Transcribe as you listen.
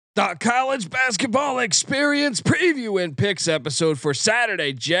The college basketball experience preview and picks episode for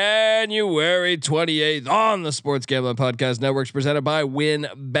Saturday, January 28th on the Sports Gambling Podcast Networks, presented by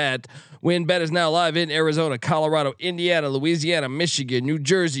WinBet. WinBet is now live in Arizona, Colorado, Indiana, Louisiana, Michigan, New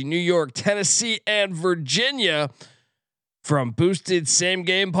Jersey, New York, Tennessee, and Virginia. From boosted same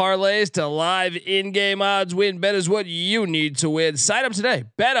game parlays to live in-game odds, WinBet is what you need to win. Sign up today.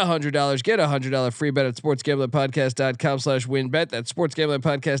 Bet $100. Get $100 free bet at sportsgamblingpodcast.com/winbet. That's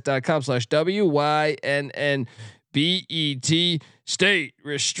sportsgamblingpodcast.com/WYNNBET. State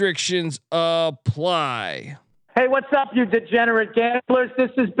restrictions apply. Hey, what's up, you degenerate gamblers? This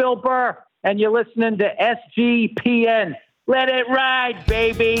is Bill Burr, and you're listening to SGPN. Let it ride,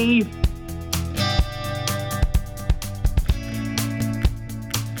 baby.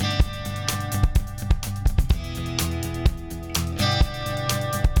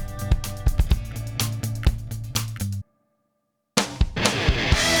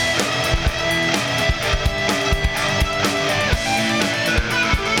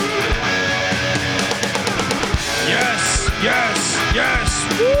 Yes.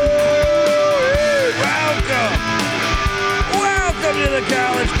 Welcome to the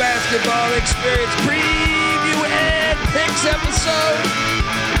college basketball experience preview and picks episode.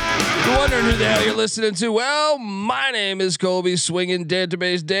 You're wondering who the hell you're listening to? Well, my name is Colby Swinging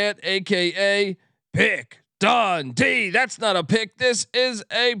Database Dan, aka Pick Dundee. That's not a pick. This is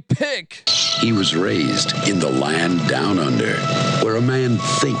a pick. He was raised in the land down under, where a man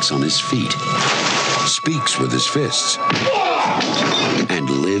thinks on his feet, speaks with his fists, and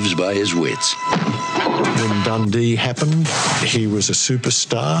lives by his wits. When Dundee happened, he was a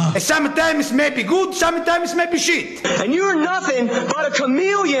superstar. Sometimes may be good, sometimes may be shit. And you're nothing but a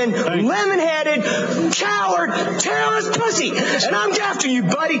chameleon, lemon-headed, coward, terrorist pussy. And I'm after you,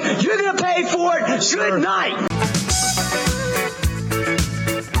 buddy. You're gonna pay for it. Good night.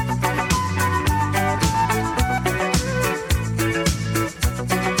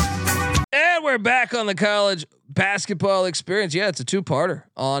 And we're back on the college basketball experience. Yeah, it's a two-parter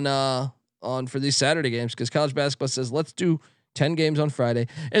on for these Saturday games, because college basketball says let's do 10 games on Friday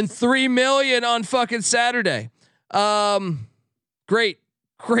and 3 million on fucking Saturday. Great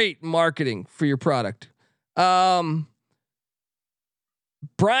marketing for your product. Bryant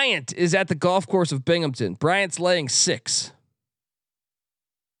is at the golf course of Binghamton. Bryant's laying 6.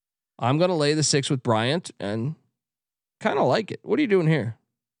 I'm going to lay the 6 with Bryant and kind of like it. What are you doing here?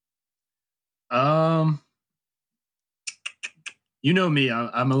 You know me,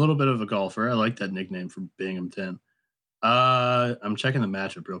 I'm a little bit of a golfer. I like that nickname for Binghamton. I'm checking the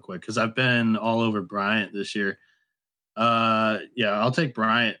matchup real quick because I've been all over Bryant this year. Yeah, I'll take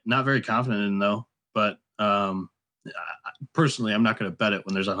Bryant. Not very confident in though, but personally, I'm not going to bet it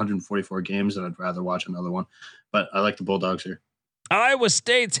when there's 144 games, and I'd rather watch another one. But I like the Bulldogs here. Iowa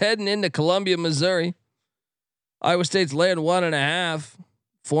State's heading into Columbia, Missouri. Iowa State's laying 1.5.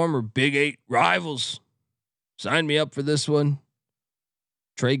 Former Big 8 rivals. Sign me up for this one.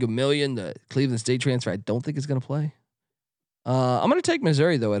 Trey Gamillion, the Cleveland State transfer, I don't think is going to play. I'm going to take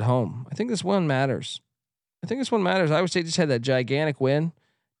Missouri though at home. I think this one matters. Iowa State just had that gigantic win.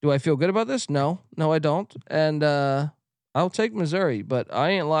 Do I feel good about this? No, I don't. And I'll take Missouri, but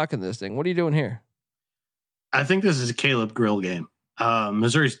I ain't locking this thing. What are you doing here? I think this is a Caleb Grill game.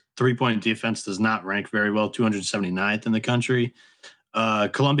 Missouri's 3-point defense does not rank very well, 279th in the country.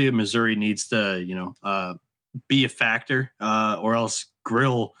 Columbia, Missouri needs to, be a factor, or else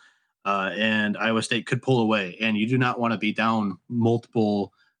Grill and Iowa State could pull away. And you do not want to be down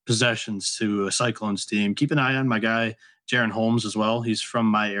multiple possessions to a Cyclones team. Keep an eye on my guy, Jaron Holmes, as well. He's from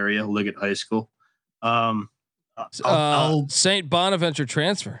my area, Liggett High School. St. Bonaventure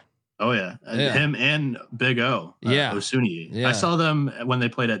transfer. Oh yeah. Him and Big O. Osuni. Yeah. I saw them when they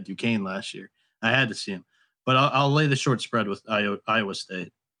played at Duquesne last year. I had to see him, but I'll lay the short spread with Iowa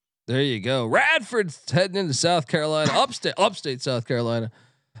State. There you go. Radford's heading into South Carolina, upstate South Carolina.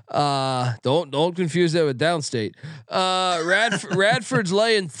 Don't confuse that with downstate. Radford's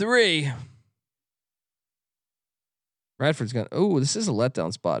laying 3. Radford's gonna. Oh, this is a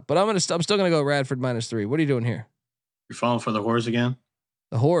letdown spot, but I'm still gonna go Radford -3. What are you doing here? You're falling for the horse again.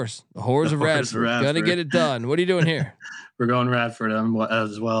 The horse of Radford. Gonna get it done. What are you doing here? We're going Radford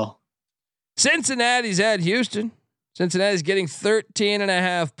as well. Cincinnati's at Houston. Cincinnati's getting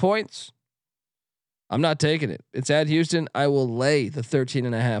 13.5 points. I'm not taking it. It's at Houston. I will lay the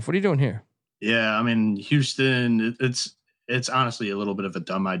 13.5. What are you doing here? Yeah, I mean, Houston, it's honestly a little bit of a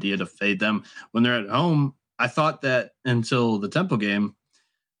dumb idea to fade them when they're at home. I thought that until the Temple game,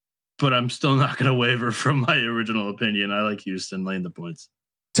 but I'm still not going to waver from my original opinion. I like Houston laying the points.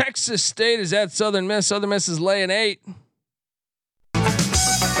 Texas State is at Southern Miss. Southern Miss is laying 8.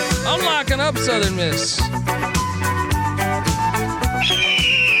 I'm locking up Southern Miss.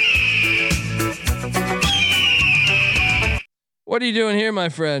 What are you doing here, my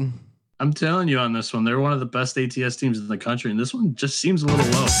friend? I'm telling you on this one, they're one of the best ATS teams in the country, and this one just seems a little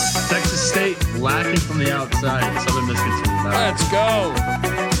low. Texas State lacking from the outside. Southern Miss gets Let's go.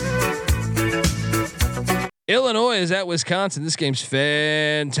 Illinois is at Wisconsin. This game's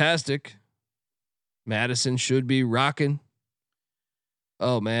fantastic. Madison should be rocking.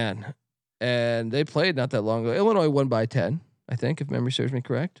 Oh man. And they played not that long ago. Illinois won by 10, I think, if memory serves me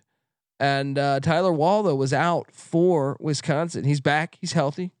correct. And Tyler Waldo was out for Wisconsin. He's back. He's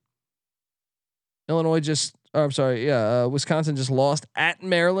healthy. Wisconsin just lost at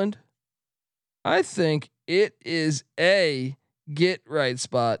Maryland. I think it is a get right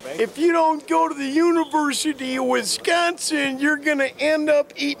spot. If you don't go to the University of Wisconsin, you're going to end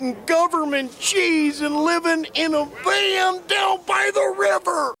up eating government cheese and living in a van down by the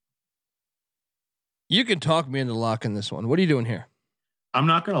river. You can talk me into locking this one. What are you doing here? I'm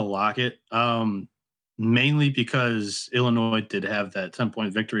not going to lock it. Mainly because Illinois did have that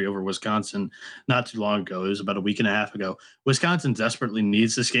 10-point victory over Wisconsin not too long ago. It was about a week and a half ago. Wisconsin desperately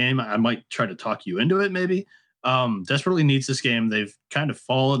needs this game. I might try to talk you into it, maybe. Desperately needs this game. They've kind of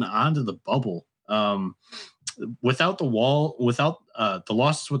fallen onto the bubble. Without the wall, the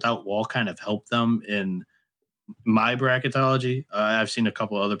losses without wall kind of helped them in my bracketology. I've seen a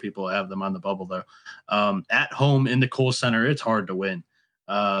couple other people have them on the bubble though. At home in the Kohl Center, it's hard to win.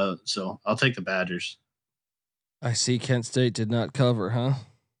 So I'll take the Badgers. I see Kent State did not cover, huh?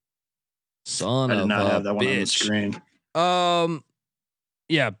 Son I did of not a have that one on the bitch. screen.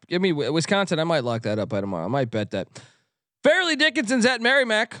 Yeah, give me Wisconsin. I might lock that up by tomorrow. I might bet that. Fairleigh Dickinson's at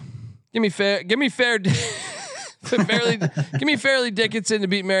Merrimack. Give me Fairleigh Dickinson to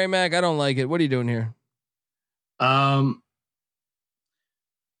beat Merrimack. I don't like it. What are you doing here?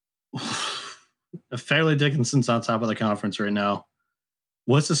 Fairleigh Dickinson's on top of the conference right now.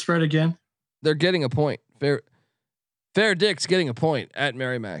 What's the spread again? They're getting a point. Fair Dick's getting a point at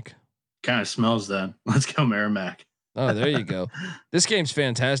Merrimack. Kind of smells that. Let's go Merrimack. Oh, there you go. This game's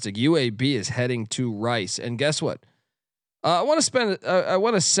fantastic. UAB is heading to Rice, and guess what? I want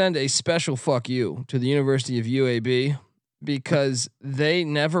to send a special fuck you to the University of UAB because they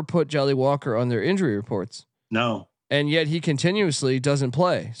never put Jelly Walker on their injury reports. No, and yet he continuously doesn't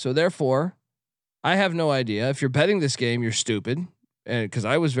play. So therefore, I have no idea. If you're betting this game, you're stupid, and because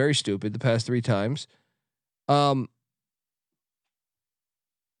I was very stupid the past 3 times. I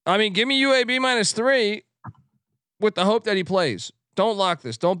mean, give me UAB -3 with the hope that he plays. Don't lock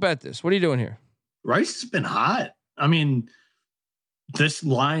this. Don't bet this. What are you doing here? Rice has been hot. I mean, this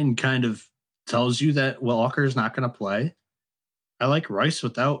line kind of tells you that Walker is not going to play. I like Rice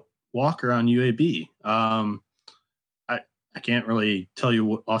without Walker on UAB. I can't really tell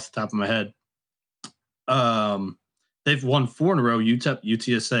you off the top of my head. They've won 4 in a row. UTEP,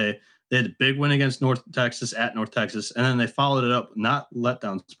 UTSA. They had a big win against North Texas at North Texas, and then they followed it up, not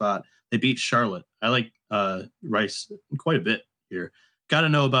letdown spot. They beat Charlotte. I like Rice quite a bit here. Got to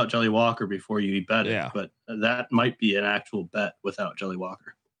know about Jelly Walker before you bet it, but that might be an actual bet without Jelly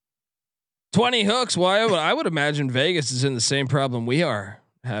Walker. 20 hooks. Why? I would imagine Vegas is in the same problem we are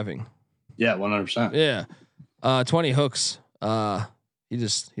having. Yeah, 100%. Yeah, 20 hooks. He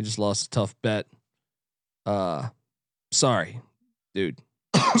just lost a tough bet. Sorry, dude.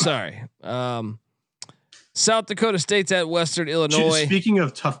 Sorry. South Dakota State's at Western Illinois. Speaking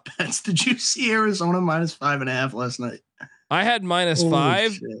of tough bets, did you see Arizona -5.5 last night? I had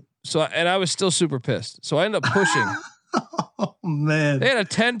 -5, and I was still super pissed. So I ended up pushing. Oh man! They had a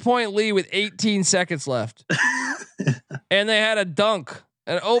 10-point lead with 18 seconds left, and they had a dunk,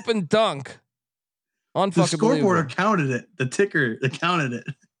 an open dunk. The scoreboard counted it. The ticker, they counted it.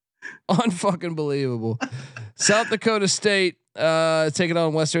 Unfucking believable. South Dakota State taking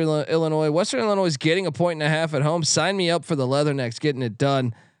on Western Illinois. Western Illinois is getting a 1.5 at home. Sign me up for the Leathernecks getting it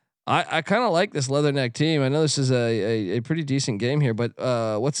done. I kind of like this Leatherneck team. I know this is a pretty decent game here, but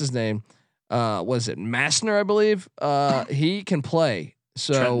what's his name? Was it Massner? I believe he can play.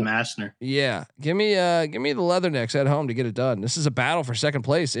 So Trent Massner. Yeah, give me the Leathernecks at home to get it done. This is a battle for second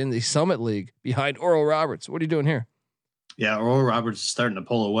place in the Summit League behind Oral Roberts. What are you doing here? Yeah, Oral Roberts is starting to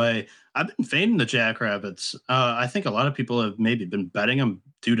pull away. I've been fading the Jackrabbits. I think a lot of people have maybe been betting them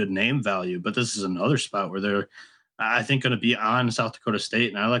due to name value, but this is another spot where they're, I think, going to be on South Dakota State,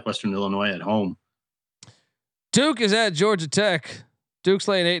 and I like Western Illinois at home. Duke is at Georgia Tech. Duke's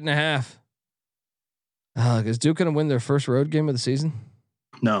laying 8.5. Is Duke going to win their first road game of the season?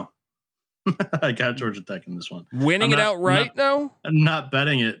 No. I got Georgia Tech in this one. Winning it outright? No, I'm not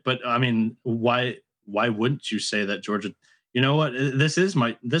betting it, but I mean, why wouldn't you say that Georgia? You know what? This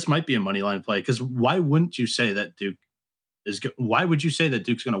might be a money line play, because why wouldn't you say that Duke why would you say that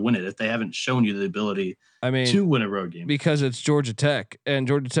Duke's going to win it if they haven't shown you the ability to win a road game? Because it's Georgia Tech, and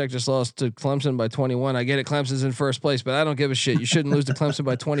Georgia Tech just lost to Clemson by 21. I get it, Clemson's in first place, but I don't give a shit. You shouldn't lose to Clemson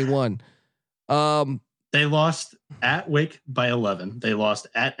by 21. They lost at Wake by 11. They lost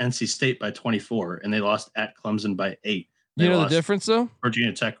at NC State by 24, and they lost at Clemson by 8. You know the difference though?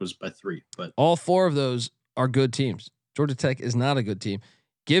 Virginia Tech was by 3, but all 4 of those are good teams. Georgia Tech is not a good team.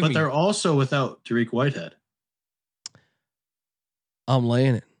 But they're also without Tariq Whitehead. I'm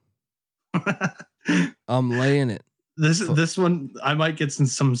laying it. I'm laying it. This one I might get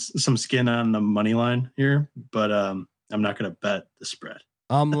some skin on the money line here, but I'm not going to bet the spread.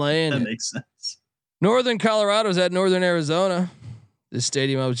 I'm laying that it. Makes sense. Northern Colorado's at Northern Arizona. This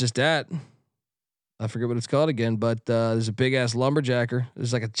stadium I was just at. I forget what it's called again, but there's a big ass lumberjacker.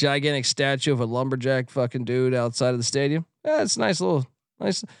 There's like a gigantic statue of a lumberjack fucking dude outside of the stadium. Yeah, it's nice.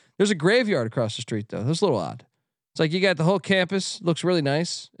 There's a graveyard across the street though. That's a little odd. It's like you got the whole campus, looks really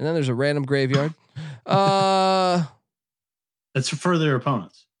nice, and then there's a random graveyard. That's for their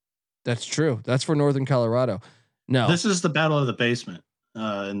opponents. That's true. That's for Northern Colorado. No, this is the battle of the basement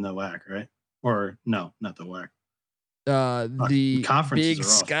in the WAC, right? Or no, not the WAC. The conferences Big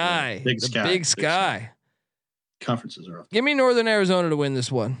Sky. Yeah. Big Sky. Big Sky. Conferences are off. Give me Northern Arizona to win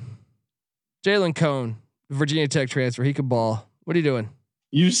this one. Jalen Cone, Virginia Tech transfer. He could ball. What are you doing?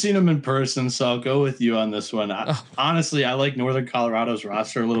 You've seen him in person, so I'll go with you on this one. Honestly, I like Northern Colorado's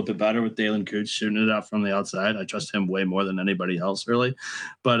roster a little bit better with Dalen Cooch shooting it out from the outside. I trust him way more than anybody else, really.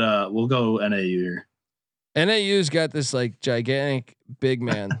 But we'll go NAU here. NAU's got this like gigantic big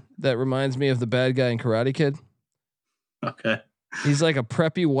man that reminds me of the bad guy in Karate Kid. Okay. He's like a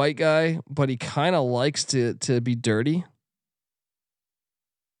preppy white guy, but he kind of likes to be dirty.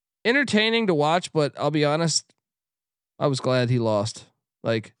 Entertaining to watch, but I'll be honest, I was glad he lost.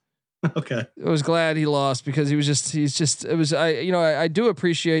 Like, okay, I was glad he lost because I do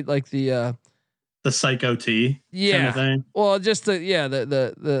appreciate like the Psycho T kind of thing. Well, just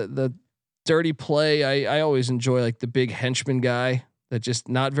the dirty play. I always enjoy like the big henchman guy that just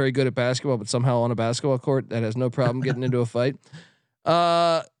not very good at basketball, but somehow on a basketball court that has no problem getting into a fight.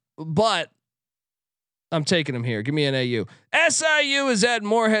 But I'm taking him here. Give me an AU. SIU is at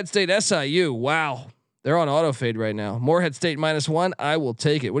Morehead State. SIU. Wow. They're on auto fade right now. Morehead State -1. I will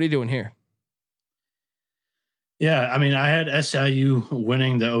take it. What are you doing here? Yeah, I mean, I had SIU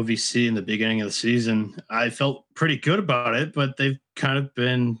winning the OVC in the beginning of the season. I felt pretty good about it, but they've kind of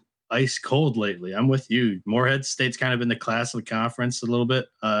been ice cold lately. I'm with you. Morehead State's kind of been the class of the conference a little bit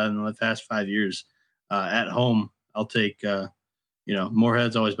in the past 5 years. At home, I'll take,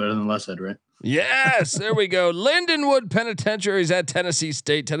 Morehead's always better than Less Head, right? Yes, there we go. Lindenwood Penitentiary's at Tennessee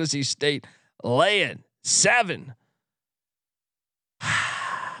State. Tennessee State laying 7.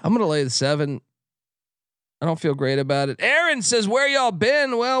 I'm gonna lay the 7. I don't feel great about it. Aaron says, "Where y'all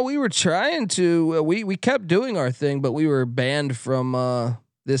been?" Well, we were trying to. We kept doing our thing, but we were banned from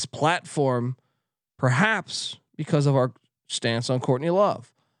this platform, perhaps because of our stance on Courtney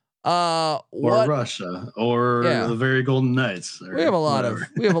Love, or Russia, or the Very Golden Knights. We have a lot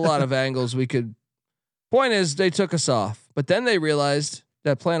of angles we could. Point is, they took us off, but then they realized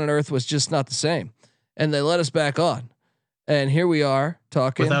that Planet Earth was just not the same, and they let us back on. And here we are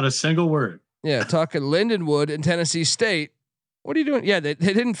talking without a single word. Yeah, talking Lindenwood and Tennessee State. What are you doing? Yeah, they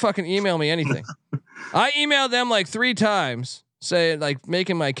didn't fucking email me anything. I emailed them like 3 times, saying like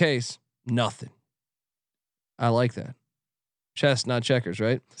making my case. Nothing. I like that. Chess, not checkers,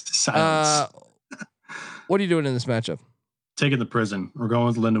 right? Silence. What are you doing in this matchup? Taking the prison. We're going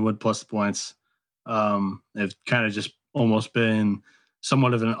with Lindenwood plus the points. They've kind of just almost been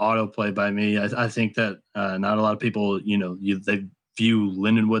somewhat of an auto play by me. I think that not a lot of people, they view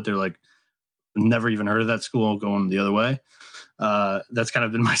Lindenwood. They're like, never even heard of that school, going the other way. That's kind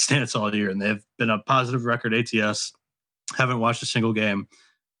of been my stance all year, and they've been a positive record ATS. Haven't watched a single game,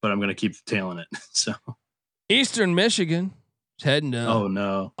 but I'm going to keep tailing it. So Eastern Michigan is heading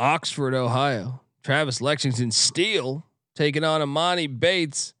to Oxford, Ohio. Travis Lexington Steele taking on Amani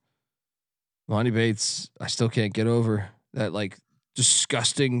Bates. Amani Bates, I still can't get over that like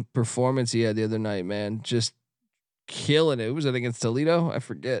disgusting performance he had the other night, man. Just killing it. Was it against Toledo? I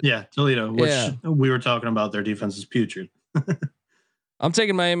forget. Yeah, Toledo, which we were talking about. Their defense is putrid. I'm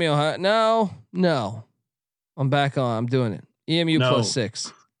taking Miami, Ohio. No. I'm back on. I'm doing it. EMU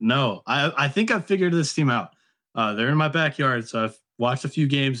 +6. No, I think I figured this team out. They're in my backyard, so I've watched a few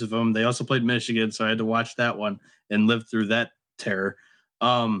games of them. They also played Michigan, so I had to watch that one and live through that terror.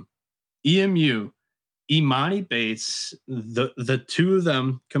 EMU, Imani Bates, the two of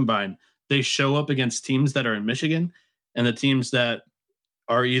them combined, they show up against teams that are in Michigan and the teams that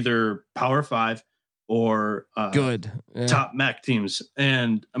are either Power 5 or good top MAC teams.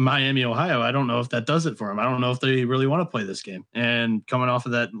 And Miami, Ohio, I don't know if that does it for him. I don't know if they really want to play this game. And coming off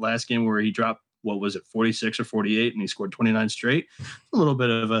of that last game where he dropped, 46 or 48, and he scored 29 straight, a little bit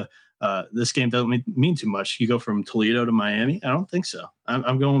of a this game doesn't mean too much. You go from Toledo to Miami. I don't think so.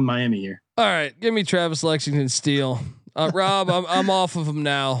 I'm going Miami here. All right, give me Travis Lexington Steele. Rob, I'm off of him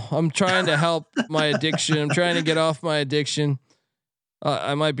now. I'm trying to help my addiction. I'm trying to get off my addiction.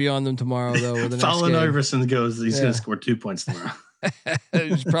 I might be on them tomorrow though. With the Fallon Iverson goes. He's going to score 2 points tomorrow.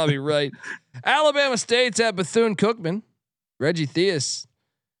 He's probably right. Alabama State's at Bethune-Cookman. Reggie Theus.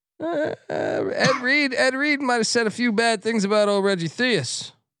 Ed Reed might have said a few bad things about old Reggie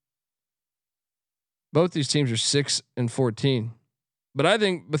Theus. Both these teams are 6 and 14, but I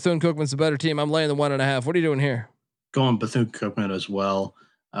think Bethune-Cookman's the better team. I'm laying the 1.5. What are you doing here? Going Bethune-Cookman as well.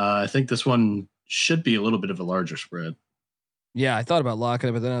 I think this one should be a little bit of a larger spread. Yeah, I thought about locking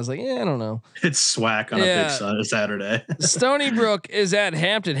it, but then I was like, I don't know. It's SWAC on a big Saturday. Stony Brook is at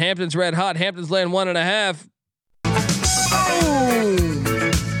Hampton. Hampton's red hot. Hampton's laying 1.5. Boom.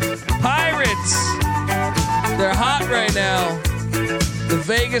 Pirates. They're hot right now. The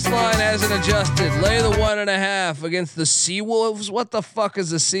Vegas line hasn't adjusted. Lay the 1.5 against the Seawolves. What the fuck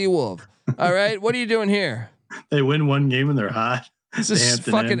is a Seawolf? All right, what are you doing here? They win one game and they're hot. It's a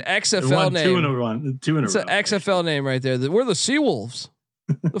fucking XFL name. 2 in a row. It's an XFL name right there. We're the Seawolves.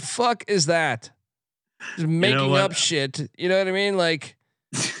 The fuck is that? Just making up shit. You know what I mean? Like,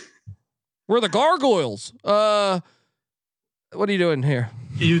 we're the Gargoyles. What are you doing here?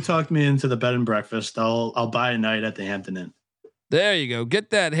 You talked me into the bed and breakfast. I'll buy a night at the Hampton Inn. There you go.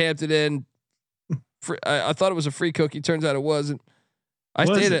 Get that Hampton Inn. I thought it was a free cookie. Turns out it wasn't. I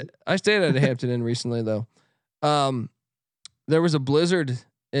stayed at a Hampton Inn recently though. There was a blizzard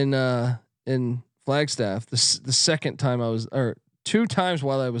in Flagstaff. The second time I was, or 2 times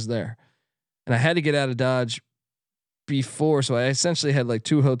while I was there, and I had to get out of Dodge before, so I essentially had like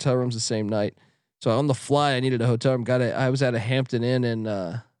 2 hotel rooms the same night. So on the fly, I needed a hotel room. I was at a Hampton Inn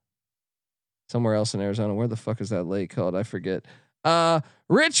in somewhere else in Arizona. Where the fuck is that lake called? I forget.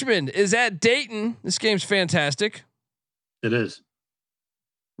 Richmond is at Dayton. This game's fantastic. It is.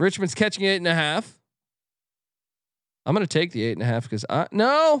 Richmond's catching 8.5. I'm gonna take the 8.5 because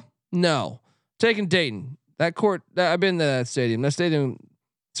no, taking Dayton. That court, I've been to that stadium. That stadium,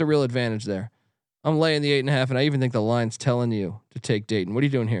 it's a real advantage there. I'm laying the 8.5, and I even think the line's telling you to take Dayton. What are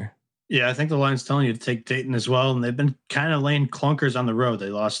you doing here? Yeah, I think the line's telling you to take Dayton as well, and they've been kind of laying clunkers on the road. They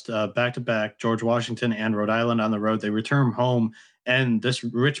lost back-to-back George Washington and Rhode Island on the road. They return home, and this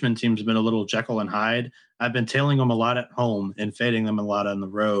Richmond team's been a little Jekyll and Hyde. I've been tailing them a lot at home and fading them a lot on the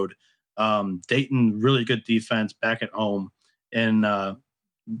road. Dayton, really good defense back at home in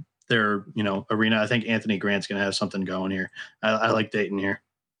their arena. I think Anthony Grant's going to have something going here. I like Dayton here.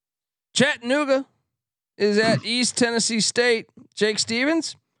 Chattanooga is at East Tennessee State. Jake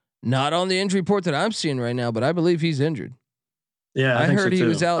Stevens, not on the injury report that I'm seeing right now, but I believe he's injured. Yeah, I think heard so he too.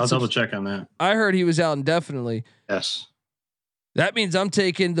 was out. I'll double check on that. I heard he was out indefinitely. Yes. That means I'm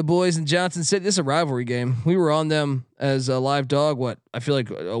taking the boys in Johnson City. This is a rivalry game. We were on them as a live dog. I feel like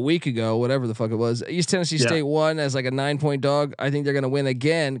a week ago, whatever the fuck it was. East Tennessee State won as like a 9-point dog. I think they're going to win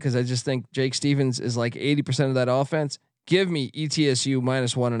again because I just think Jake Stevens is like 80% of that offense. Give me ETSU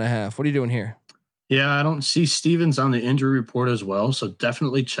 -1.5. What are you doing here? Yeah, I don't see Stevens on the injury report as well, so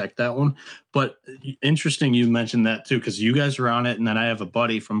definitely check that one. But interesting you mentioned that too, because you guys are on it, and then I have a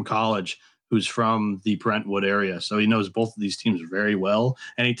buddy from college who's from the Brentwood area, so he knows both of these teams very well.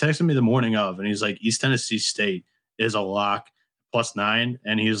 And he texted me the morning of, and he's like, East Tennessee State is a lock +9,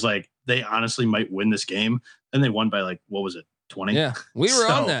 and he was like, they honestly might win this game. And they won by like, what was it, 20? Yeah, we were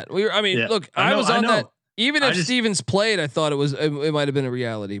on that. Look, I was on that. Even if Stevens played, I thought it might have been a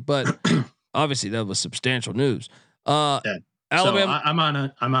reality, but obviously that was substantial news. Alabama. So I'm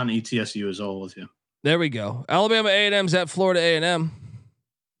on ETSU as well with you. There we go. Alabama A&M's at Florida A&M.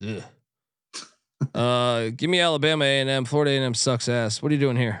 Give me Alabama A&M. Florida A&M sucks ass. What are you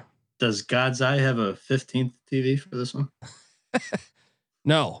doing here? Does God's Eye have a 15th TV for this one?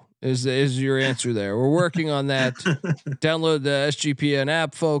 No, is your answer there. We're working on that. Download the SGPN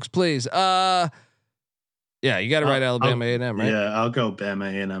app, folks, please. Yeah, you got to write Alabama A&M, right? Yeah, I'll go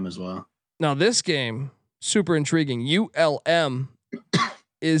Bama A&M as well. Now this game, super intriguing. ULM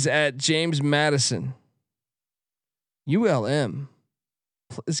is at James Madison. ULM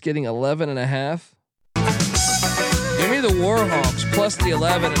is getting 11.5. Give me the Warhawks plus the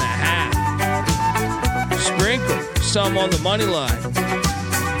 11.5. Sprinkle some on the money line.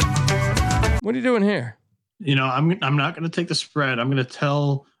 What are you doing here? I'm not going to take the spread. I'm going to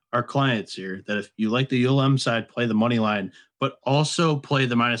tell our clients here that if you like the ULM side, play the money line, but also play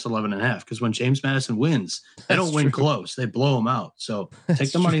the minus 11.5. Because when James Madison wins, they don't win close; they blow them out. So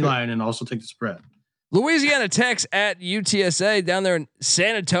take the money line and also take the spread. Louisiana Tech's at UTSA down there in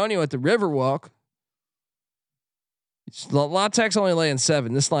San Antonio at the Riverwalk. La Tech's only laying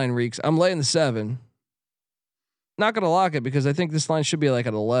 7. This line reeks. I'm laying the 7. Not gonna lock it because I think this line should be like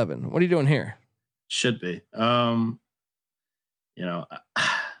at 11. What are you doing here? Should be.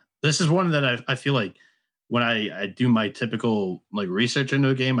 This is one that I feel like when I do my typical like research into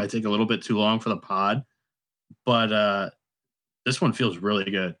a game, I take a little bit too long for the pod, but this one feels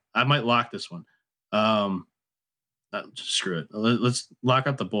really good. I might lock this one. Just screw it. Let's lock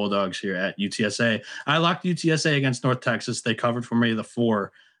up the Bulldogs here at UTSA. I locked UTSA against North Texas. They covered for me the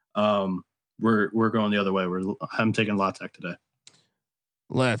 4. We're going the other way. I'm taking La Tech today.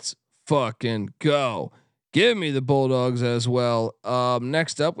 Let's fucking go. Give me the Bulldogs as well.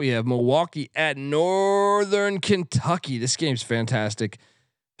 Next up, we have Milwaukee at Northern Kentucky. This game's fantastic.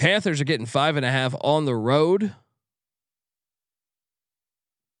 Panthers are getting 5.5 on the road.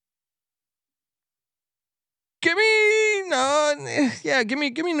 Give me Northern. Give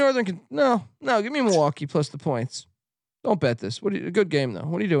me Milwaukee plus the points. Don't bet this. A good game though.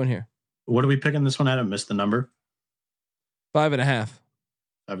 What are you doing here? What are we picking this one at? I missed the number. 5.5.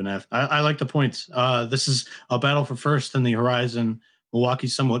 5.5. I like the points. This is a battle for first in the horizon.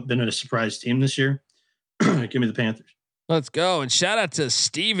 Milwaukee's somewhat been a surprise team this year. Give me the Panthers. Let's go. And shout out to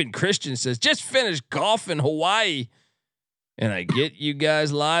Steven Christian says, just finished golf in Hawaii. And I get you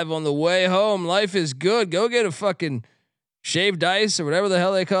guys live on the way home. Life is good. Go get a fucking shaved ice or whatever the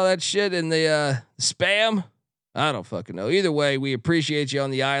hell they call that shit in the spam. I don't fucking know. Either way, we appreciate you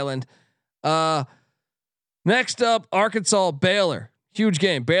on the island. Next up, Arkansas Baylor. Huge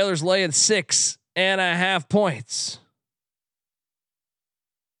game. Baylor's laying 6.5 points.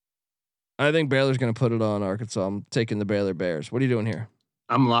 I think Baylor's going to put it on Arkansas. I'm taking the Baylor Bears. What are you doing here?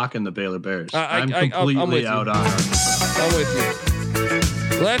 I'm locking the Baylor Bears. I'm completely out on Arkansas. I'm with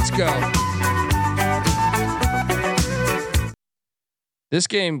you. Let's go. This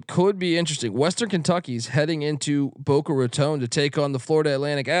game could be interesting. Western Kentucky's heading into Boca Raton to take on the Florida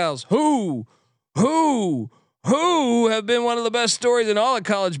Atlantic Owls, who have been one of the best stories in all of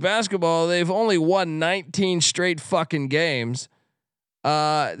college basketball. They've only won 19 straight fucking games.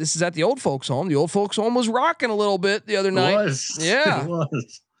 This is at the old folks home. The old folks home was rocking a little bit the other night. It was. Yeah. It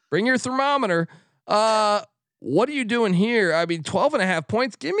was. Bring your thermometer. What are you doing here? I mean, 12.5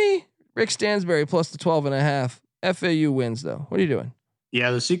 points. Give me Rick Stansbury plus the 12.5. FAU wins though. What are you doing? Yeah.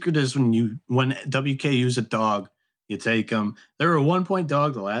 The secret is when WKU's a dog, you take them. They were a 1-point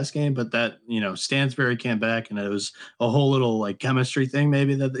dog the last game, but that, Stansbury came back and it was a whole little like chemistry thing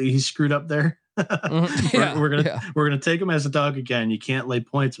maybe that he screwed up there. Mm-hmm. Yeah, we're gonna take them as a dog again. You can't lay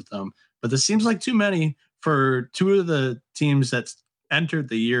points with them, but this seems like too many for 2 of the teams that's entered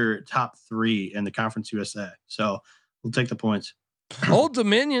the year top 3 in the Conference USA. So we'll take the points. Old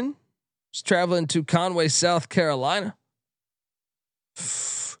Dominion is traveling to Conway, South Carolina.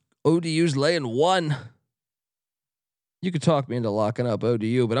 ODU's laying 1. You could talk me into locking up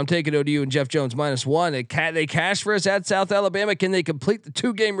ODU, but I'm taking ODU and Jeff Jones -1. They cash for us at South Alabama. Can they complete the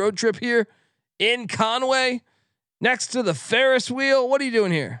 2-game road trip here in Conway next to the Ferris wheel? What are you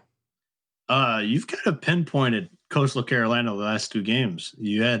doing here? You've kind of pinpointed Coastal Carolina the last 2 games.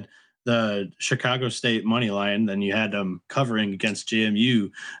 You had the Chicago State money line, then you had them covering against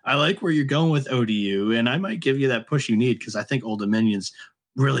JMU. I like where you're going with ODU, and I might give you that push you need because I think Old Dominion's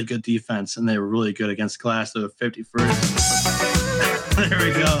really good defense, and they were really good against Glass. They're 51st. There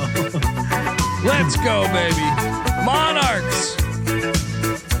we go. Let's go, baby. Monarchs.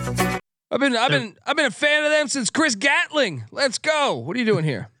 I've been a fan of them since Chris Gatling. Let's go. What are you doing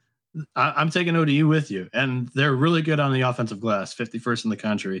here? I'm taking ODU with you, and they're really good on the offensive glass, 51st in the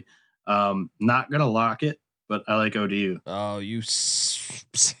country. Not gonna lock it, but I like ODU. Oh, you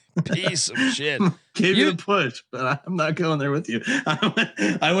piece of shit! Gave you the push, but I'm not going there with you.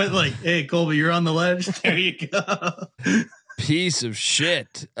 I went like, "Hey, Colby, you're on the ledge." There you go. Piece of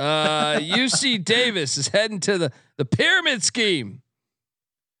shit. UC Davis is heading to the pyramid scheme.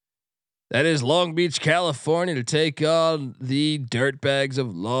 That is Long Beach, California, to take on the Dirtbags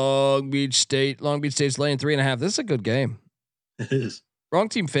of Long Beach State. Long Beach State's laying 3.5. This is a good game. It is. Wrong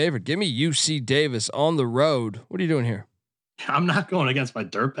team favorite. Give me UC Davis on the road. What are you doing here? I'm not going against my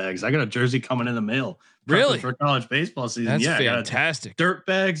Dirtbags. I got a jersey coming in the mail. Really? For college baseball season. That's fantastic.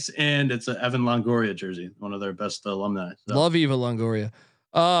 Dirtbags, and it's an Evan Longoria jersey, one of their best alumni. So. Love Eva Longoria.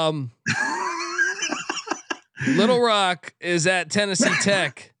 Little Rock is at Tennessee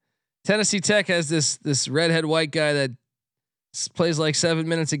Tech. Tennessee Tech has this redhead white guy that Plays like 7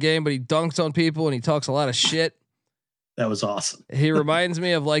 minutes a game, but he dunks on people and he talks a lot of shit. That was awesome. He reminds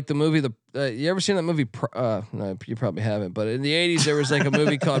me of like the movie. You ever seen that movie? No, you probably haven't. But in the 80s, there was like a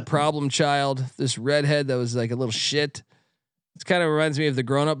movie called Problem Child. This redhead that was like a little shit. It kind of reminds me of the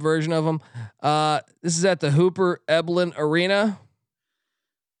grown-up version of him. This is at the Hooper Eblen Arena.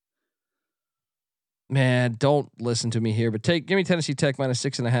 Man, don't listen to me here, but give me Tennessee Tech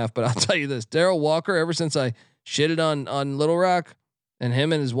 -6.5. But I'll tell you this: Darrell Walker. Ever since I shitted on Little Rock and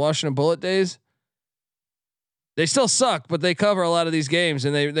him and his Washington Bullet days, they still suck, but they cover a lot of these games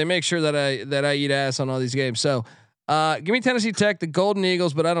and they make sure that I eat ass on all these games. So, give me Tennessee Tech, the Golden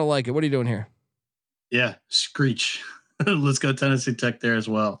Eagles, but I don't like it. What are you doing here? Yeah, screech. Let's go Tennessee Tech there as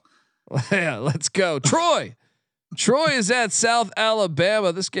well. Yeah, let's go. Troy is at South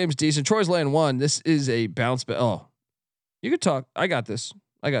Alabama. This game's decent. Troy's laying 1. This is a bounce back. Oh, you could talk. I got this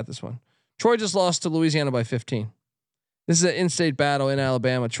one. Troy just lost to Louisiana by 15. This is an in-state battle in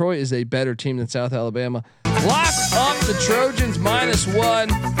Alabama. Troy is a better team than South Alabama. Lock up the Trojans -1.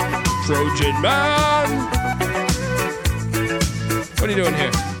 Trojan man. What are you doing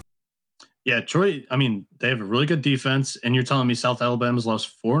here? Yeah, Troy. I mean, they have a really good defense, and you're telling me South Alabama's lost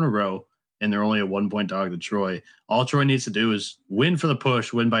 4 in a row, and they're only a 1-point dog to Troy. All Troy needs to do is win for the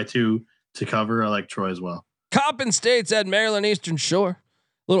push, win by 2 to cover. I like Troy as well. Coppin State's at Maryland Eastern Shore.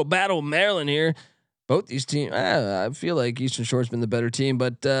 Little battle of Maryland here. Both these teams, I feel like Eastern Shore's been the better team,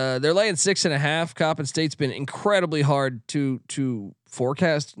 but they're laying 6.5. Coppin State's been incredibly hard to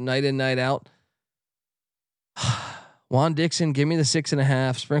forecast night in, night out. Juan Dixon, give me the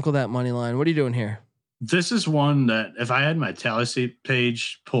 6.5. Sprinkle that money line. What are you doing here? This is one that if I had my tally sheet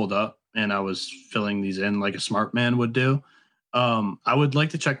page pulled up and I was filling these in like a smart man would do, I would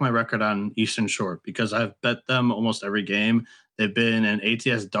like to check my record on Eastern Shore because I've bet them almost every game. They've been an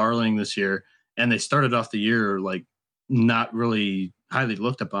ATS darling this year. And they started off the year like not really highly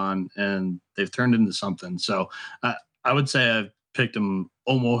looked upon, and they've turned into something. So I would say I've picked them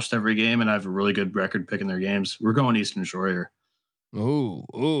almost every game, and I have a really good record picking their games. We're going Eastern Shore here. Ooh,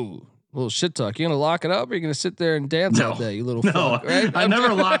 little shit talk. You gonna lock it up, or you gonna sit there and dance all day, you little fuck? Right? I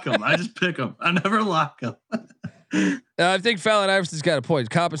never lock them. I just pick them. I never lock them. I think Fallon Iverson's got a point.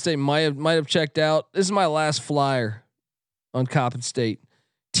 Coppin State might have checked out. This is my last flyer on Coppin State.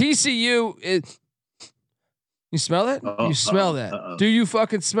 TCU is. You smell that? You smell that? Do you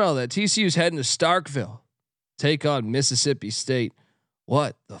fucking smell that? TCU's heading to Starkville, take on Mississippi State.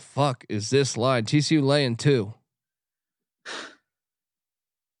 What the fuck is this line? TCU laying 2.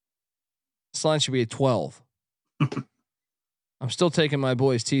 This line should be a 12. I'm still taking my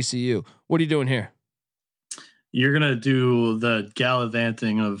boys TCU. What are you doing here? You're gonna do the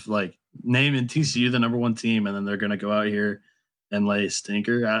gallivanting of like naming TCU the number 1 team, and then they're gonna go out here and lay a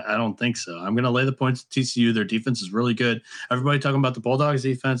stinker. I don't think so. I'm going to lay the points at TCU. Their defense is really good. Everybody talking about the Bulldogs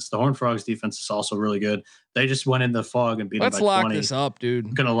defense. The Horned Frogs defense is also really good. They just went in the fog and beat them by 20. Let's lock this up, dude.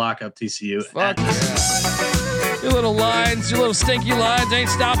 I'm going to lock up TCU. Fuck yeah. Your little lines, your little stinky lines ain't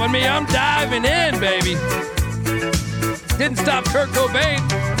stopping me. I'm diving in, baby. Didn't stop Kurt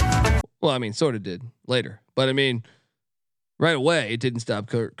Cobain. Well, I mean, sort of did later. But I mean, right away, it didn't stop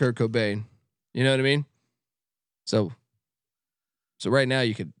Kurt Cobain. You know what I mean? So right now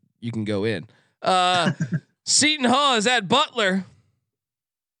you can go in. Seton Hall is at Butler.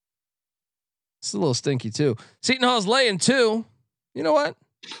 It's a little stinky too. Seton Hall's laying 2. You know what?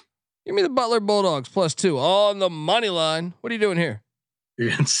 Give me the Butler Bulldogs +2 on the money line. What are you doing here?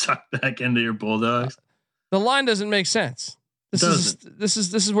 You're gonna suck back into your Bulldogs. The line doesn't make sense. This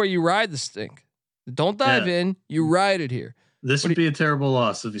is where you ride the stink. Don't dive in. You ride it here. This would be a terrible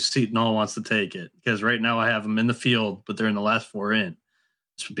loss if Seton Hall wants to take it, because right now I have them in the field, but they're in the last 4 in.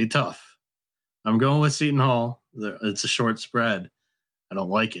 This would be tough. I'm going with Seton Hall. It's a short spread. I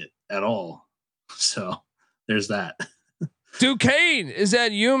don't like it at all. So there's that. Duquesne is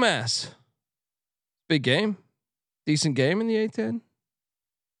at UMass. Big game. Decent game in the A-10.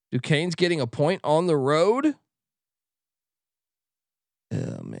 Duquesne's getting a point on the road.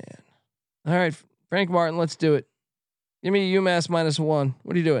 Oh, man. All right, Frank Martin, let's do it. Give me UMass -1.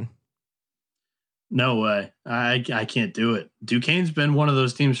 What are you doing? No way. I can't do it. Duquesne's been one of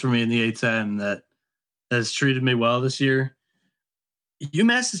those teams for me in the A-10 that has treated me well this year.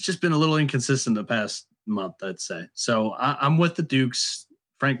 UMass has just been a little inconsistent the past month, I'd say. So I'm with the Dukes.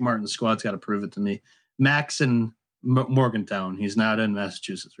 Frank Martin's squad's got to prove it to me. Max in Morgantown. He's not in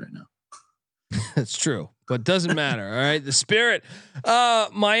Massachusetts right now. That's true, but doesn't matter. All right. The Spirit.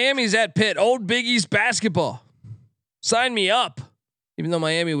 Miami's at Pitt. Old Big East basketball. Sign me up. Even though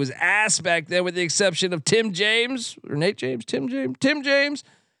Miami was ass back then, with the exception of Tim James,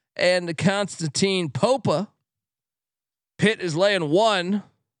 and the Constantine Popa. Pitt is laying 1.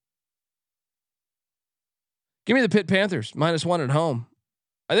 Give me the Pitt Panthers -1 at home.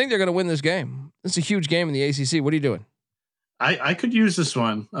 I think they're going to win this game. It's a huge game in the ACC. What are you doing? I could use this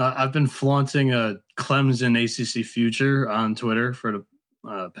one. I've been flaunting a Clemson ACC future on Twitter for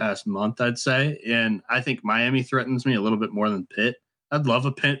the past month, I'd say. And I think Miami threatens me a little bit more than Pitt. I'd love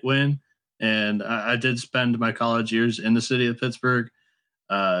a Pitt win. And I did spend my college years in the city of Pittsburgh.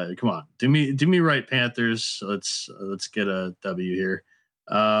 Come on, do me right, Panthers. Let's get a W here.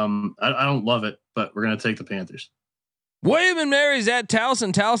 I don't love it, but we're going to take the Panthers. William and Mary's at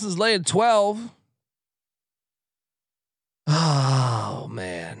Towson. Towson's laying 12. Oh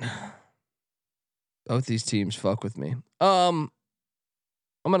man, both these teams fuck with me. I'm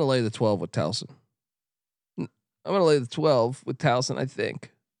gonna lay the 12 with Towson. I'm gonna lay the 12 with Towson. I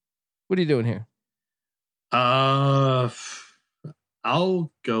think. What are you doing here?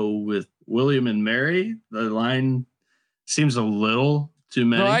 I'll go with William and Mary. The line seems a little too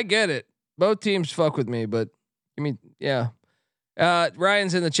many. No, I get it. Both teams fuck with me, but I mean, yeah.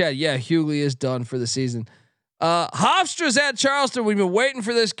 Ryan's in the chat. Yeah, Hughley is done for the season. Hofstra's at Charleston. We've been waiting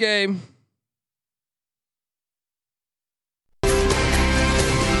for this game.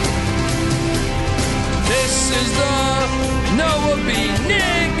 This is the Noah B.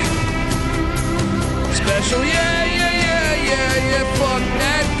 Nick special. Yeah. Fuck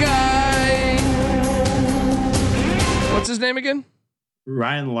that guy. What's his name again?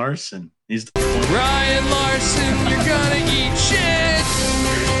 Ryan Larson. He's the Ryan Larson. You're gonna eat shit.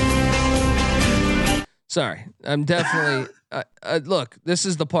 Sorry, I'm definitely. Look, this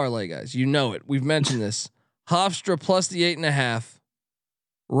is the parlay, guys. You know it. We've mentioned this. Hofstra plus the 8.5.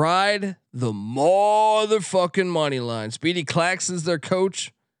 Ride the motherfucking money line. Speedy Claxton's their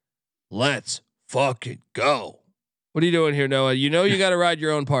coach. Let's fucking go. What are you doing here, Noah? You know you got to ride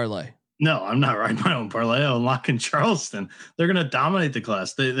your own parlay. No, I'm not riding my own parlay. I'm locking Charleston. They're going to dominate the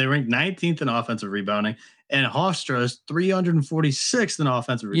class. They rank 19th in offensive rebounding, and Hofstra is 346th in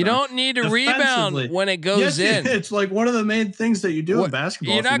offensive rebounding. You don't need to rebound when it goes in. It's like one of the main things that you do in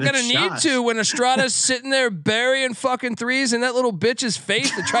basketball. You're not going to need to when Estrada's sitting there burying fucking threes in that little bitch's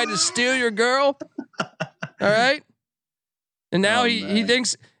face that tried to steal your girl. All right. And now he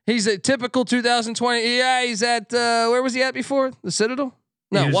thinks he's a typical 2020. Yeah, he's at where was he at before? The Citadel?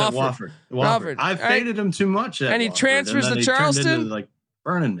 No, Wofford. I faded him too much, and he transfers to Charleston, like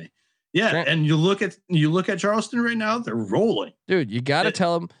burning me. Yeah, and you look at Charleston right now; they're rolling. Dude, you got to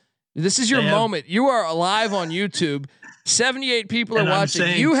tell them this is your moment. You are live on YouTube. 78 people are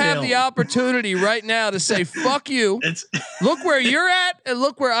watching. You have the opportunity right now to say "fuck you." Look where you're at, and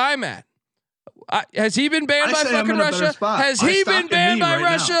look where I'm at. Has he been banned by fucking Russia? Has he been banned by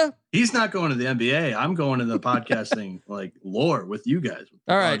Russia? He's not going to the NBA. I'm going to the podcasting like lore with you guys. With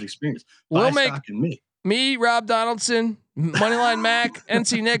all right, experience. We'll make me, Rob Donaldson, Moneyline Mac,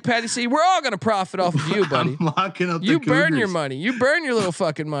 NC Nick, Patty C. We're all going to profit off of you, buddy. I'm locking up. You burn your money. You burn your little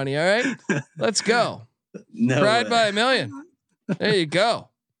fucking money. All right, let's go. Ride by a million. There you go.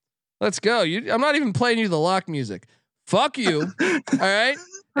 Let's go. I'm not even playing you the lock music. Fuck you. All right.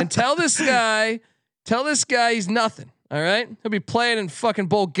 And tell this guy he's nothing. All right. He'll be playing in fucking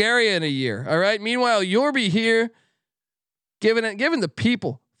Bulgaria in a year. All right. Meanwhile, you'll be here giving the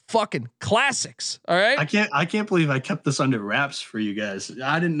people fucking classics. All right. I can't believe I kept this under wraps for you guys.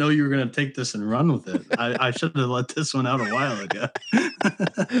 I didn't know you were going to take this and run with it. I should have let this one out a while ago.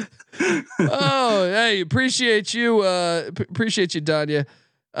 Oh, hey, appreciate you, Danya.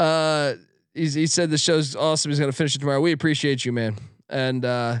 He said the show's awesome. He's going to finish it tomorrow. We appreciate you, man. And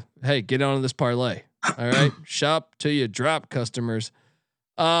hey, get on this parlay. All right, shop till you drop, customers.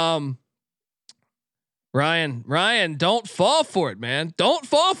 Ryan, don't fall for it, man. Don't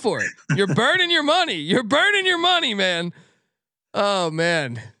fall for it. You're burning your money. You're burning your money, man. Oh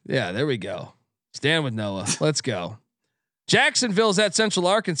man, yeah. There we go. Stand with Noah. Let's go. Jacksonville's at Central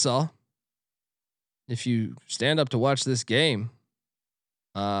Arkansas. If you stand up to watch this game,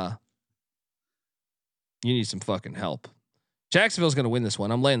 you need some fucking help. Jacksonville's going to win this one.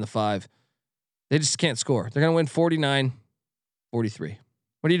 I'm laying the 5. They just can't score. They're going to win 49-43.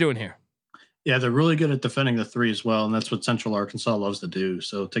 What are you doing here? Yeah, they're really good at defending the 3 as well, and that's what Central Arkansas loves to do.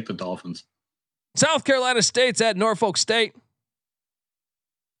 So take the Dolphins. South Carolina State's at Norfolk State.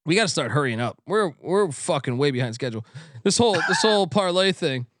 We got to start hurrying up. We're fucking way behind schedule. This whole parlay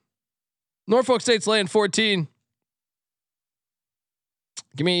thing. Norfolk State's laying 14.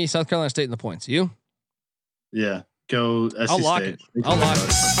 Give me South Carolina State in the points. You? Yeah. Go SC I'll lock State. it. I'll lock it.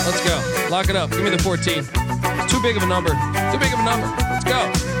 Let's go. Lock it up. Give me the 14. It's too big of a number. Let's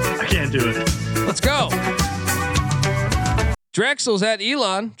go. I can't do it. Let's go. Drexel's at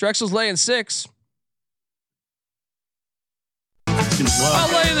Elon. Drexel's laying 6. can. Well,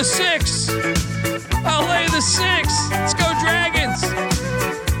 I'll lay the 6. I'll lay the 6. Let's go Dragons.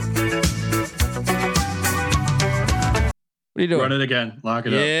 What are you doing? Run it again. Lock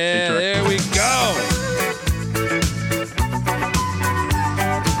it up. Yeah, there we go.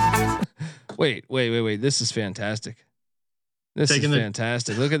 Wait. This is fantastic. This is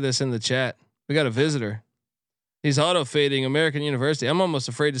fantastic. Look at this in the chat. We got a visitor. He's auto fading American University. I'm almost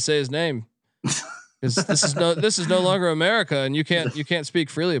afraid to say his name. Because this is no longer America, and you can't speak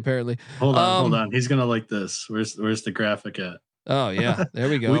freely apparently. Hold on. He's gonna like this. Where's the graphic at? Oh yeah, there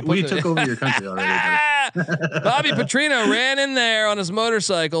we go. we took over your country already. Bobby Petrino ran in there on his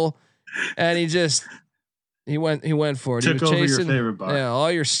motorcycle, and he went for it. Took he was over chasing, your favorite bar. Yeah,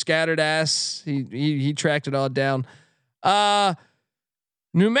 all your scattered ass. He tracked it all down.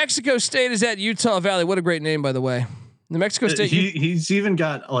 New Mexico State is at Utah Valley. What a great name, by the way. New Mexico State. He's even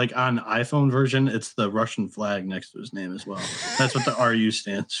got like on iPhone version, it's the Russian flag next to his name as well. That's what the RU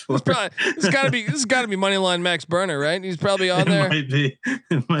stands for. This got to be Moneyline Max Burner, right? He's probably on there. It might be.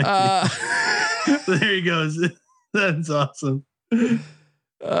 There he goes. That's awesome.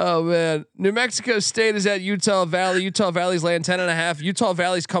 Oh man, New Mexico State is at Utah Valley. Utah Valley's laying 10.5. Utah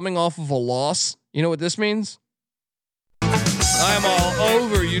Valley's coming off of a loss. You know what this means? I'm all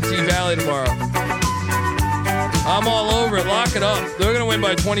over UT Valley tomorrow. I'm all over it. Lock it up. They're gonna win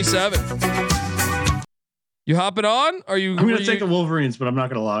by 27. You hop it on? Are you? I'm gonna take the Wolverines, but I'm not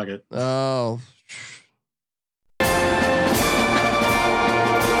gonna log it. Oh.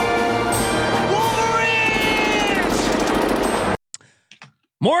 Wolverines!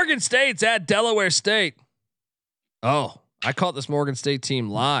 Morgan State's at Delaware State. Oh, I caught this Morgan State team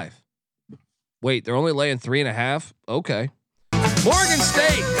live. Wait, they're only laying 3.5. Okay. Morgan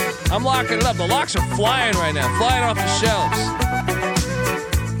State. I'm locking it up. The locks are flying right now, flying off the shelves.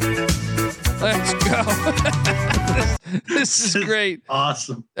 Let's go. This is great.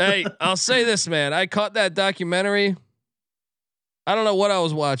 Awesome. Hey, I'll say this, man. I caught that documentary. I don't know what I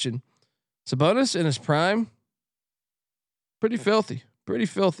was watching. Sabonis in his prime. Pretty filthy.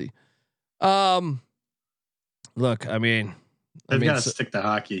 Look, I mean, They've got to stick to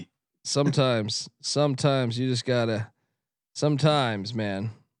hockey. Sometimes you just gotta. Sometimes,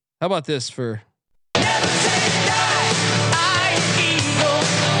 man. How about this for? Never say die. I eagle.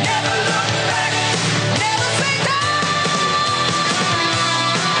 Never look back. Never say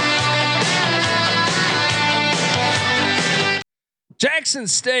die. Jackson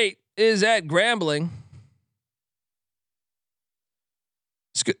State is at Grambling.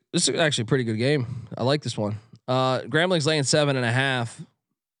 It's good. This is actually a pretty good game. I like this one. Grambling's laying 7.5.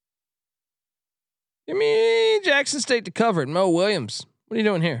 Give me Jackson State to cover it. Mo Williams. What are you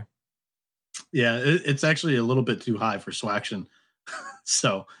doing here? Yeah, it's actually a little bit too high for Swaction.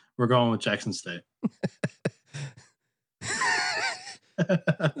 So we're going with Jackson State.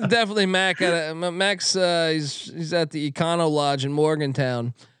 Definitely Mac. Max, he's at the Econo Lodge in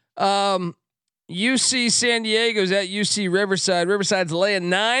Morgantown. UC San Diego's at UC Riverside. Riverside's laying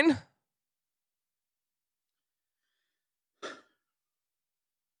 9.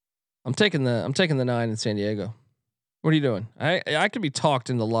 I'm taking the 9 in San Diego. What are you doing? I could be talked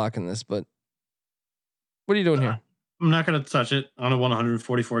into locking this, but what are you doing here? I'm not going to touch it on a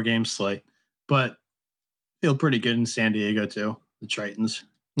 144 game slate, but feel pretty good in San Diego too. The Tritons.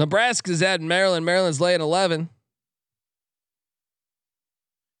 Nebraska's at Maryland. Maryland's laying 11.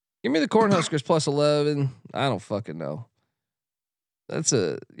 Give me the Cornhuskers plus 11. I don't fucking know.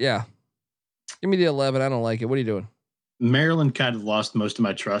 Yeah. Give me the 11. I don't like it. What are you doing? Maryland kind of lost most of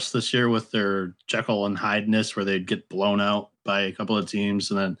my trust this year with their Jekyll and Hyde-ness, where they'd get blown out by a couple of teams,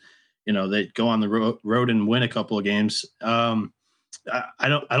 and then they'd go on the road and win a couple of games. I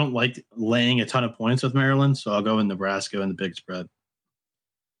don't like laying a ton of points with Maryland, so I'll go with Nebraska and the big spread.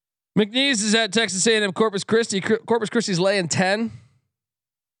 McNeese is at Texas A&M Corpus Christi. Corpus Christi's laying 10.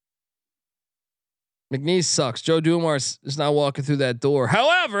 McNeese sucks. Joe Dumars is not walking through that door.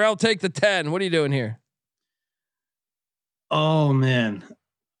 However, I'll take the 10. What are you doing here? Oh man,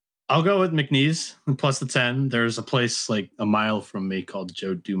 I'll go with McNeese plus the 10. There's a place like a mile from me called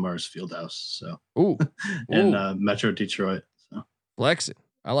Joe Dumars Fieldhouse. So, in Metro Detroit. So flexing.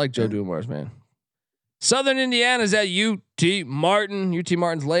 I like Joe Dumars, man. Southern Indiana's at UT Martin. UT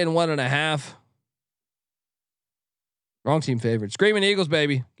Martin's laying 1.5. Wrong team favorite. Screaming Eagles,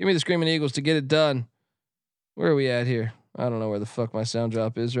 baby. Give me the Screaming Eagles to get it done. Where are we at here? I don't know where the fuck my sound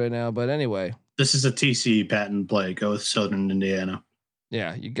drop is right now, but anyway. This is a TC patent play. Go with Southern Indiana.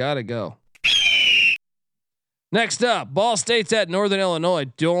 Yeah, you gotta go. Next up, Ball State's at Northern Illinois.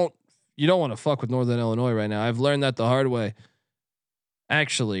 You don't want to fuck with Northern Illinois right now. I've learned that the hard way.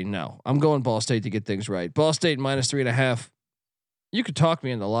 Actually, no. I'm going Ball State to get things right. Ball State minus 3.5. You could talk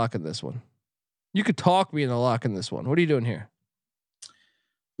me into locking this one. What are you doing here?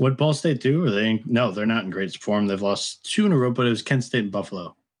 What Ball State do? No, they're not in great form. They've lost 2 in a row, but it was Kent State and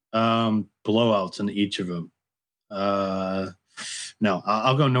Buffalo. Blowouts in each of them. No,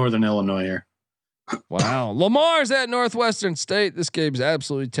 I'll go Northern Illinois here. Wow. Lamar's at Northwestern State. This game's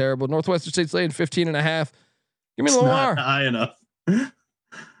absolutely terrible. Northwestern State's laying 15.5. Give me Lamar. Not high enough.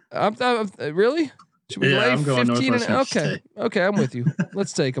 I'm really? Should we lay I'm going 15? Northwestern Okay. State. Okay. I'm with you.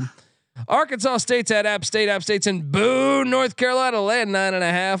 Let's take them. Arkansas State's at App State. App State's in Boone, North Carolina, laying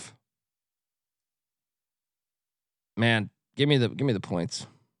 9.5. Man, give me the points.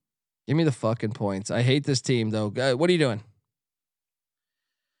 Give me the fucking points. I hate this team though. What are you doing?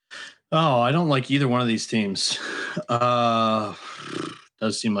 Oh, I don't like either one of these teams. Does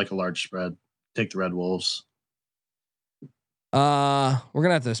seem like a large spread. Take the Red Wolves. We're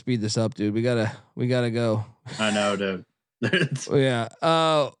gonna have to speed this up, dude. We gotta go. I know, dude.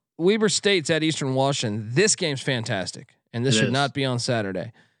 Yeah. Weber State's at Eastern Washington. This game's fantastic, and this should not be on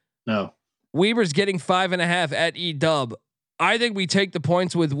Saturday. No. Weber's getting 5.5 at EW. I think we take the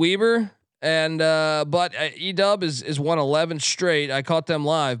points with Weber, and but EW is 111 straight. I caught them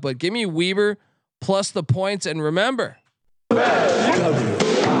live, but give me Weber plus the points, and remember. WILD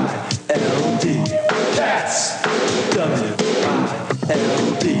Cats. WILD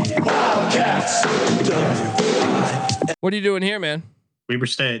Wildcats. What are you doing here, man? Weber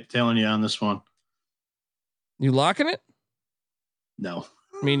State, telling you on this one. You locking it? No.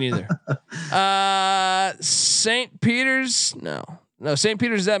 Me neither. St. Peter's, no. St.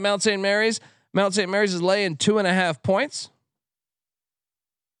 Peter's is at Mount St. Mary's. Mount St. Mary's is laying 2.5 points.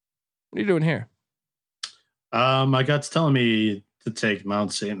 What are you doing here? My gut's telling me to take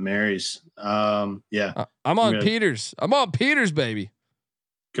Mount St. Mary's. Yeah. I'm on Peters. I'm on Peters, baby.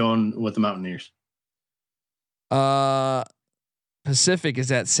 Going with the Mountaineers. Pacific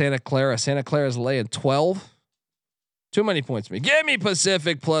is at Santa Clara. Santa Clara is laying 12. Too many points for me. Give me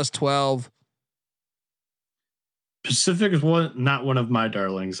Pacific plus 12. Pacific is not one of my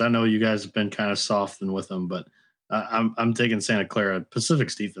darlings. I know you guys have been kind of softened with them, but I'm taking Santa Clara.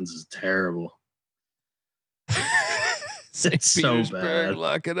 Pacific's defense is terrible. It's so bad.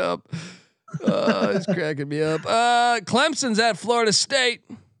 Lock it up. It's cracking me up. Clemson's at Florida State.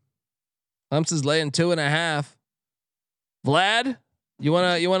 Clemson's laying 2.5. Vlad, you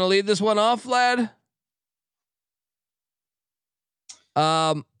wanna lead this one off, Vlad?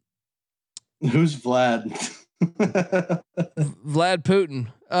 Who's Vlad? Vlad Putin.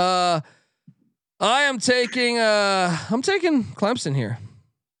 I'm taking Clemson here.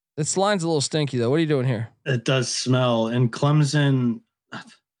 This line's a little stinky though. What are you doing here? It does smell. And Clemson.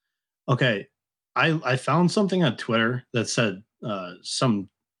 Okay, I found something on Twitter that said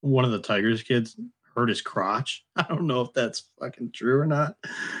one of the Tigers kids hurt his crotch. I don't know if that's fucking true or not,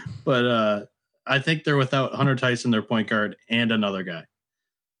 but I think they're without Hunter Tyson, their point guard, and another guy.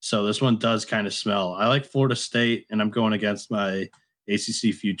 So this one does kind of smell. I like Florida State, and I'm going against my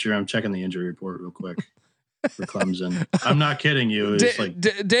ACC future. I'm checking the injury report real quick for Clemson. I'm not kidding you. It's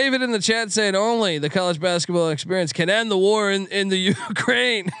David in the chat saying only the college basketball experience can end the war in the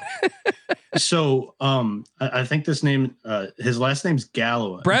Ukraine. So I think this name, his last name's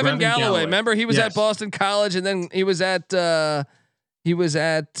Galloway. Brevin Galloway. Remember he was at Boston College, and then he was at so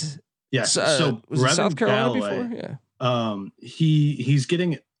South Carolina before. Yeah. He's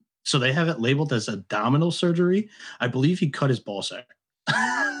getting. So they have it labeled as abdominal surgery. I believe he cut his ball sack.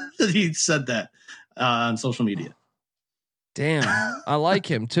 He said that on social media. Damn, I like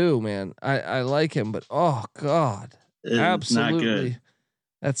him too, man. I like him, but oh god, it's absolutely, not good.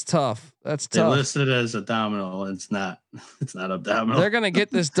 That's tough. That's they tough. listed it as abdominal. It's not. It's not abdominal. They're gonna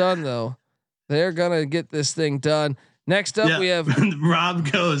get this done though. They're gonna get this thing done. Next up, we have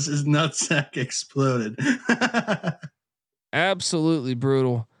Rob goes. His nutsack exploded. Absolutely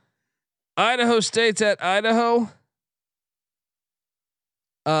brutal. Idaho State's at Idaho.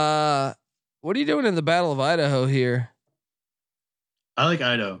 What are you doing in the Battle of Idaho here? I like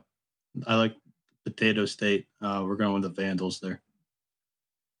Idaho. I like Potato State. We're going with the Vandals there.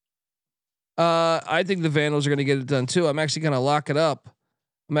 I think the Vandals are going to get it done too. I'm actually going to lock it up.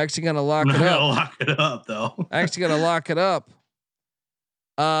 Lock it up though. Actually going to lock it up.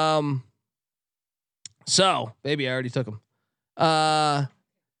 So baby, I already took them.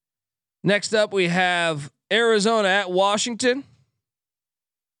 Next up we have Arizona at Washington.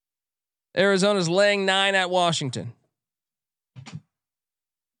 Arizona's laying 9 at Washington.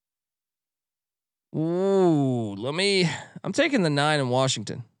 Ooh, I'm taking the 9 in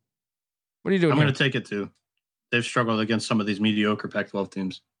Washington. What are you doing? I'm going to take it too. They've struggled against some of these mediocre Pac-12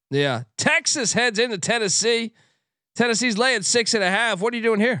 teams. Yeah. Texas heads into Tennessee. Tennessee's laying 6.5. What are you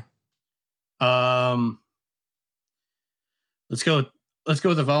doing here? Let's go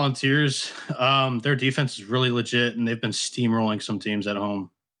with the Volunteers. Their defense is really legit, and they've been steamrolling some teams at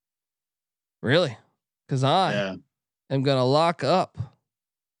home. Really? Because I am gonna lock up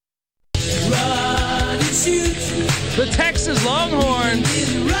the Texas Longhorns.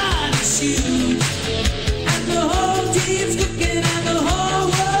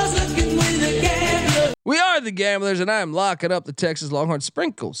 We are the Gamblers, and I am locking up the Texas Longhorns.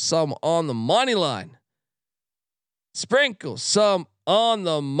 Sprinkle some on the money line. Sprinkle some on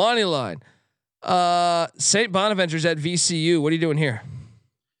the money line. St. Bonaventure's at VCU. What are you doing here?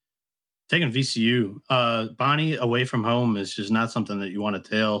 Taking VCU. Bonnie away from home is just not something that you want to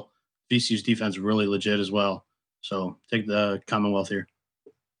tail. VCU's defense is really legit as well. So take the Commonwealth here.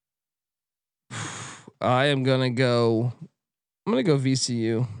 I'm gonna go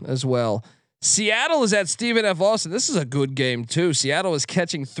VCU as well. Seattle is at Stephen F. Austin. This is a good game too. Seattle is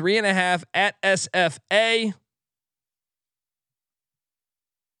catching 3.5 at SFA.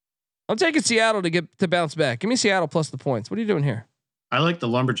 I'm taking Seattle to bounce back. Give me Seattle plus the points. What are you doing here? I like the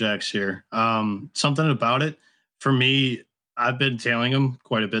Lumberjacks here. Something about it for me. I've been tailing them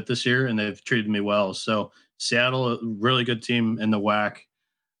quite a bit this year, and they've treated me well. So Seattle, a really good team in the WAC.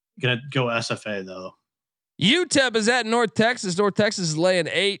 Gonna go SFA though. UTEP is at North Texas. North Texas is laying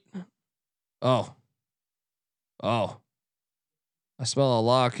 8. Oh. I smell a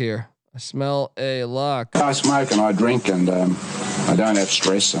lock here. I smell a lock. I smoke and I drink, and I don't have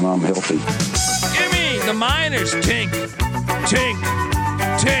stress, and I'm healthy. Give me the Miners. Tink.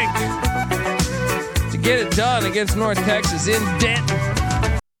 To get it done against North Texas in Denton.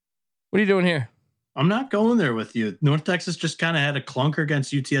 What are you doing here? I'm not going there with you. North Texas just kind of had a clunker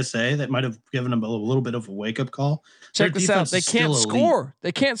against UTSA that might have given them a little bit of a wake up call. Check this out. They can't score.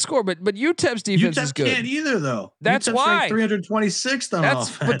 They can't score, but UTEP's defense is good. Can't either though. That's UTEP's why 326th on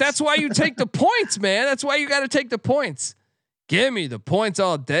offense. But that's why you take the points, man. That's why you got to take the points. Give me the points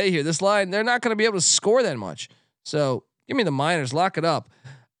all day here. This line, they're not going to be able to score that much. So give me the Miners. Lock it up.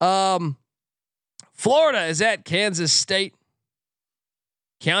 Florida is at Kansas State.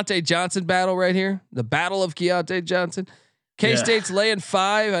 Keontae Johnson battle right here. The battle of Keontae Johnson. K-State's laying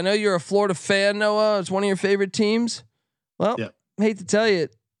 5. I know you're a Florida fan, Noah. It's one of your favorite teams. Well, I hate to tell you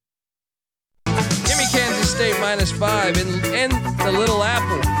it. Give me Kansas State -5 in the Little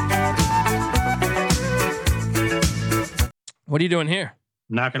Apple. What are you doing here?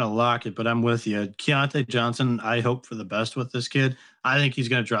 I'm not going to lock it, but I'm with you. Keontae Johnson, I hope for the best with this kid. I think he's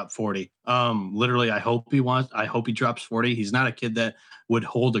going to drop 40. Literally, I hope he drops 40. He's not a kid that would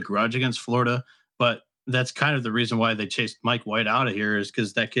hold a grudge against Florida, but that's kind of the reason why they chased Mike White out of here, is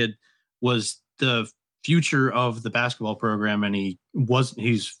because that kid was the future of the basketball program, and he's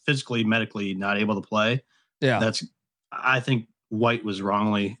physically, medically not able to play. Yeah. I think White was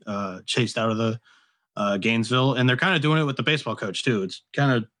wrongly chased out of the Gainesville, and they're kind of doing it with the baseball coach too. It's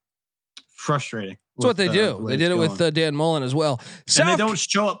kind of frustrating. That's what they do. They did it with Dan Mullen as well. And they don't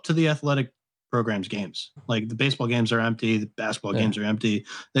show up to the athletic programs games. Like the baseball games are empty, the basketball games are empty.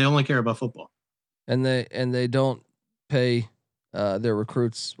 They only care about football. And they don't pay their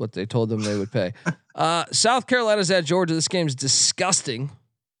recruits what they told them they would pay. South Carolina's at Georgia. This game's disgusting.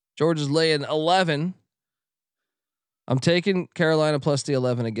 Georgia's laying 11. I'm taking Carolina plus the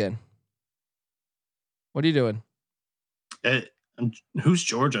 11 again. What are you doing? Who's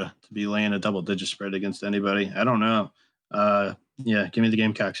Georgia to be laying a double-digit spread against anybody? I don't know. Give me the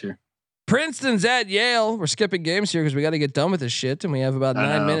Gamecocks here. Princeton's at Yale. We're skipping games here because we got to get done with this shit, and we have about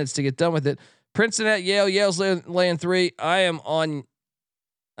 9 minutes to get done with it. Princeton at Yale. Yale's laying 3. I'm on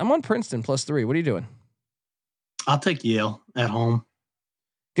Princeton +3. What are you doing? I'll take Yale at home.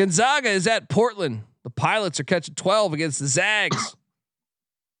 Gonzaga is at Portland. The Pilots are catching 12 against the Zags.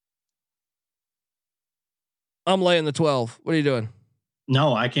 I'm laying the 12. What are you doing?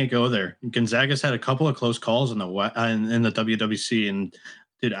 No, I can't go there. Gonzaga's had a couple of close calls in the WWC, and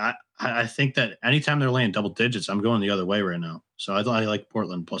dude, I think that anytime they're laying double digits, I'm going the other way right now. So I like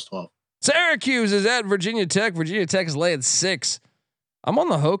Portland +12. Syracuse is at Virginia Tech. Virginia Tech is laying 6. I'm on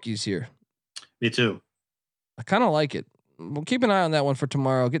the Hokies here. Me too. I kind of like it. We'll keep an eye on that one for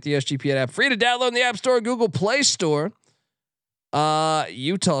tomorrow. Get the SGPN app free to download in the App Store, Google Play Store.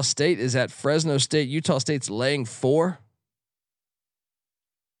 Utah State is at Fresno State. Utah State's laying 4.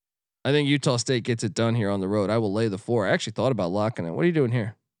 I think Utah State gets it done here on the road. I will lay the 4. I actually thought about locking it. What are you doing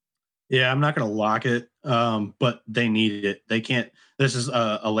here? Yeah, I'm not going to lock it, but they need it. They can't. This is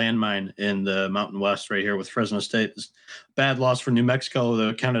a landmine in the Mountain West right here with Fresno State. This bad loss for New Mexico,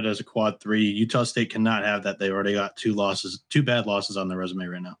 though, counted as a quad 3. Utah State cannot have that. They already got 2 bad losses on their resume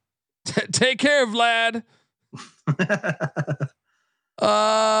right now. Take care, Vlad.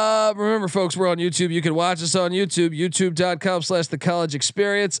 Remember, folks, we're on YouTube. You can watch us on YouTube, youtube.com/the college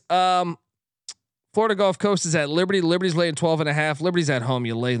experience. Florida Gulf Coast is at Liberty. Liberty's laying 12.5. Liberty's at home.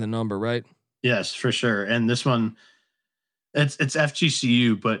 You lay the number, right? Yes, for sure. And this one, it's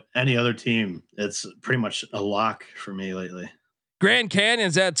FGCU, but any other team, it's pretty much a lock for me lately. Grand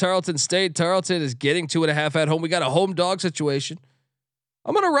Canyon's at Tarleton State. Tarleton is getting 2.5 at home. We got a home dog situation.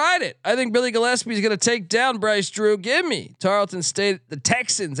 I'm going to ride it. I think Billy Gillespie is going to take down Bryce Drew. Give me Tarleton State, the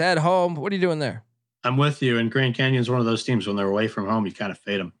Texans at home. What are you doing there? I'm with you. And Grand Canyon's one of those teams when they're away from home, you kind of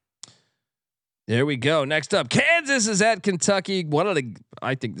fade them. There we go. Next up, Kansas is at Kentucky.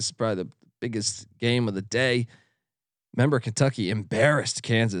 I think this is probably the biggest game of the day. Remember, Kentucky embarrassed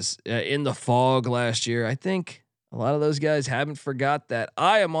Kansas in the fog last year. I think a lot of those guys haven't forgot that.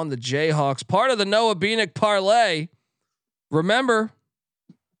 I am on the Jayhawks, part of the Noah Beanick parlay. Remember,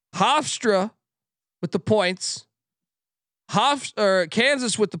 Hofstra with the points,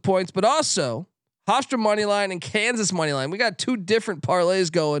 Kansas with the points, but also Hofstra money line and Kansas money line. We got two different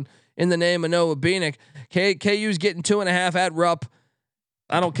parlays going in the name of Noah Beanick. KU's getting 2.5 at Rupp.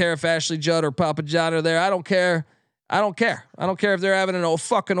 I don't care if Ashley Judd or Papa John are there. I don't care. I don't care if they're having an old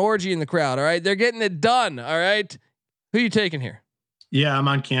fucking orgy in the crowd. All right, they're getting it done. All right, who you taking here? Yeah, I'm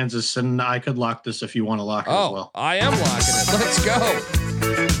on Kansas, and I could lock this if you want to lock it as well. I am locking it. Let's go.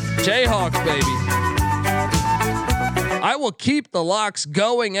 Jayhawks, baby. I will keep the locks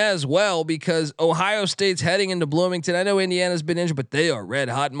going as well because Ohio State's heading into Bloomington. I know Indiana's been injured, but they are red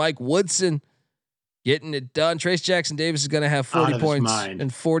hot. Mike Woodson getting it done. Trace Jackson Davis is going to have 40 points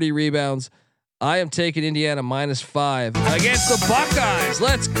and 40 rebounds. I am taking Indiana -5 against the Buckeyes.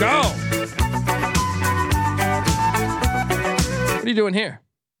 Let's go. What are you doing here?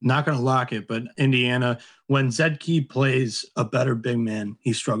 Not going to lock it, but Indiana, when Zedke plays a better big man,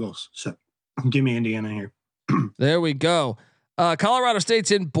 he struggles. So give me Indiana here. There we go. Colorado State's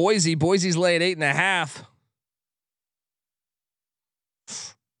in Boise. Boise's laying 8.5.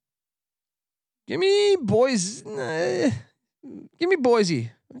 Give me Boise. Give me Boise.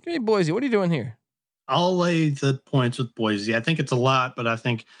 Give me Boise. What are you doing here? I'll lay the points with Boise. I think it's a lot, but I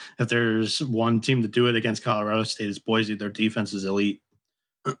think if there's one team to do it against Colorado State, it's Boise. Their defense is elite.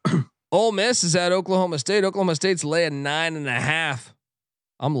 Ole Miss is at Oklahoma State. Oklahoma State's laying 9.5.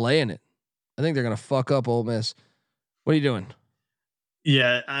 I'm laying it. I think they're gonna fuck up Ole Miss. What are you doing?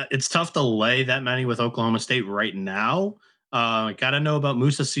 Yeah, it's tough to lay that many with Oklahoma State right now. Got to know about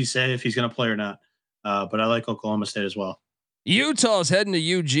Musa Cisse if he's gonna play or not. But I like Oklahoma State as well. Utah's heading to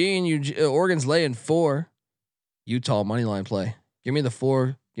Eugene. Oregon's laying 4. Utah money line play. Give me the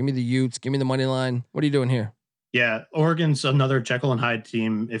 4. Give me the Utes. Give me the money line. What are you doing here? Yeah, Oregon's another Jekyll and Hyde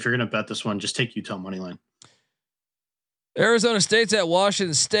team. If you're going to bet this one, just take Utah money line. Arizona State's at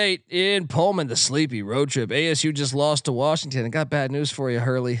Washington State in Pullman, the sleepy road trip. ASU just lost to Washington. I got bad news for you,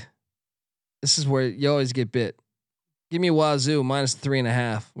 Hurley. This is where you always get bit. Give me Wazoo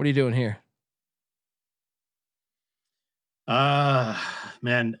 -3.5. What are you doing here?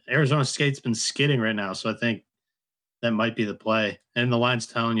 Man, Arizona State's been skidding right now, so I think that might be the play. And the line's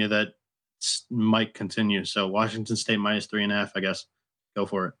telling you that might continue. So Washington State -3.5, I guess. Go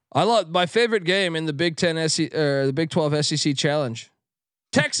for it. I love my favorite game in the Big 10 the Big 12 SEC Challenge.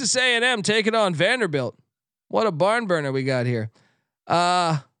 Texas A&M taking on Vanderbilt. What a barn burner we got here.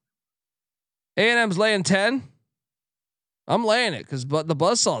 A&M's laying 10. I'm laying it because the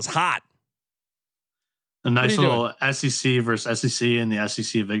buzzsaw is hot. A nice little SEC versus SEC in the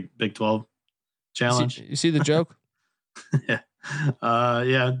SEC Big 12 challenge. You see the joke? Yeah.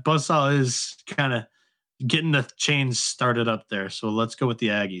 Yeah. Buzzsaw is kind of getting the chains started up there. So let's go with the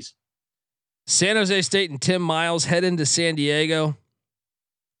Aggies. San Jose State and Tim Miles head into San Diego.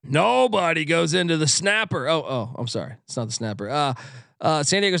 Nobody goes into the snapper. Oh, I'm sorry. It's not the snapper.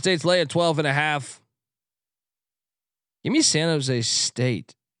 San Diego State's laying 12.5. Give me San Jose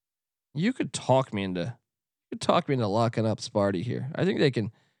State. You could talk me into locking up Sparty here. I think they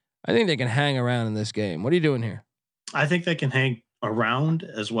can hang around in this game. What are you doing here? I think they can hang around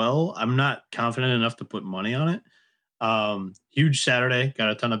as well. I'm not confident enough to put money on it. Huge Saturday, got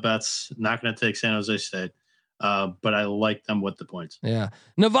a ton of bets. Not going to take San Jose State, but I like them with the points. Yeah,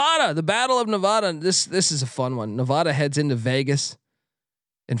 Nevada, the Battle of Nevada. This is a fun one. Nevada heads into Vegas.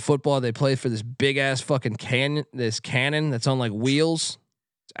 In football, they play for this big ass fucking cannon that's on like wheels.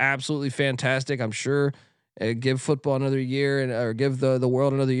 It's absolutely fantastic. I'm sure. Give football another year or give the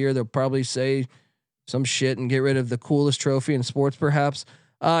world another year. They'll probably say some shit and get rid of the coolest trophy in sports, perhaps.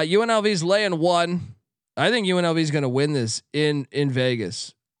 UNLV's laying 1. I think UNLV is going to win this in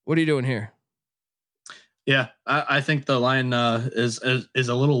Vegas. What are you doing here? Yeah, I think the line is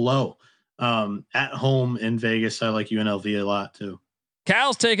a little low. At home in Vegas, I like UNLV a lot too.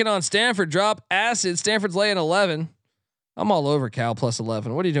 Cal's taking on Stanford. Drop acid. Stanford's laying 11. I'm all over Cal plus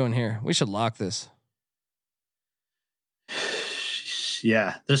 11. What are you doing here? We should lock this.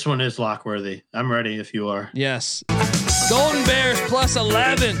 Yeah, this one is lock worthy. I'm ready if you are. Yes. Golden Bears plus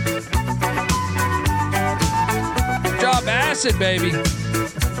 11. Drop acid, baby.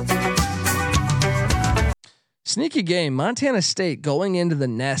 Sneaky game. Montana State going into the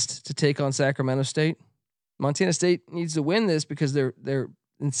nest to take on Sacramento State. Montana State needs to win this because they're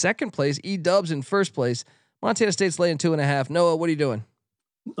in second place. E-Dubs in first place. Montana State's laying 2.5. Noah, what are you doing?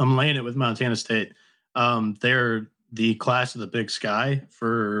 I'm laying it with Montana State. They're the class of the Big Sky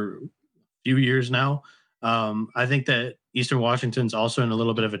for a few years now. I think that Eastern Washington's also in a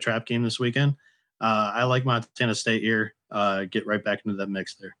little bit of a trap game this weekend. I like Montana State here. Get right back into that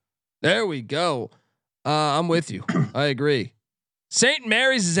mix there. There we go. I'm with you. I agree. St.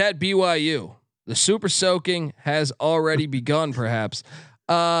 Mary's is at BYU. The super soaking has already begun, perhaps.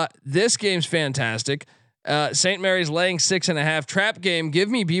 This game's fantastic. St. Mary's laying 6.5. Trap game. Give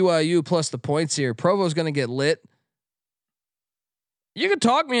me BYU plus the points here. Provo's going to get lit. You can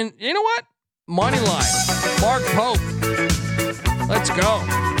talk me in. You know what? Money line. Mark Pope. Let's go.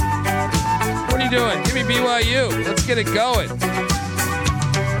 What are you doing? Give me BYU. Let's get it going.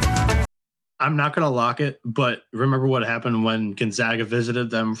 I'm not going to lock it, but remember what happened when Gonzaga visited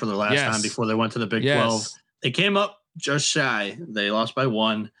them for the last time before they went to the Big 12. They came up just shy. They lost by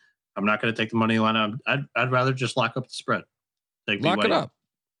 1. I'm not going to take the money line. I'd rather just lock up the spread. Lock it up.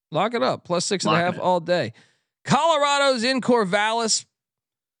 Lock it up. Plus 6.5 all day. Colorado's in Corvallis.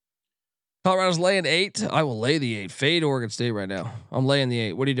 Colorado's laying 8. I will lay the 8. Fade Oregon State right now. I'm laying the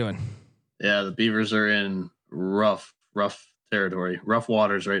 8. What are you doing? Yeah, the Beavers are in rough territory, rough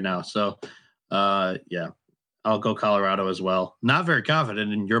waters right now. So, yeah, I'll go Colorado as well. Not very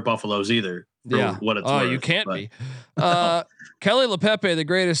confident in your Buffaloes either. What it's worth, you can't be. Kelly LePepe, the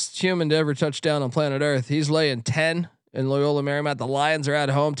greatest human to ever touch down on planet Earth. He's laying 10 in Loyola Marymount. The Lions are at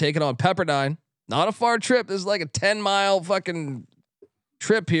home taking on Pepperdine. Not a far trip. This is like a 10-mile fucking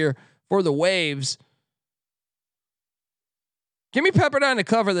trip here for the Waves. Give me Pepperdine to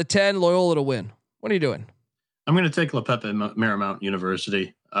cover the 10, Loyola to win. What are you doing? I'm going to take LePepe Marymount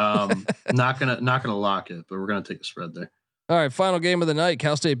University. Not gonna lock it, but we're going to take the spread there. All right, final game of the night.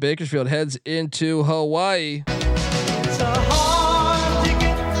 Cal State Bakersfield heads into Hawaii. It's a hard ticket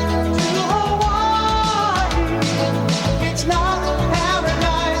to Hawaii. It's not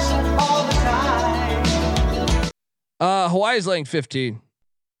paradise all the time. Hawaii's laying 15.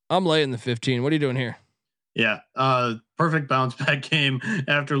 I'm laying the 15. What are you doing here? Yeah, perfect bounce back game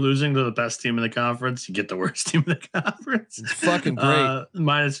after losing to the best team in the conference. You get the worst team in the conference. It's fucking great.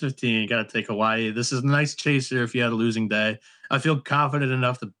 Minus 15. You got to take Hawaii. This is a nice chaser if you had a losing day. I feel confident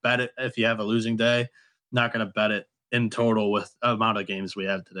enough to bet it if you have a losing day. Not going to bet it in total with the amount of games we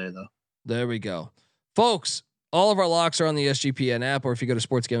have today, though. There we go, folks. All of our locks are on the SGPN app, or if you go to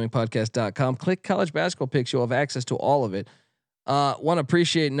sportsgamblingpodcast.com, click college basketball picks. You'll have access to all of it. Want to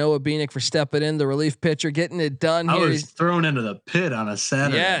appreciate Noah Beanick for stepping in, the relief pitcher, getting it done. I was thrown into the pit on a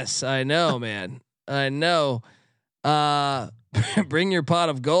Saturday. Yes, I know, man. I know. Bring your pot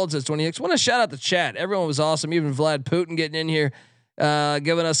of gold, says 20X. Want to shout out the chat. Everyone was awesome. Even Vlad Putin getting in here,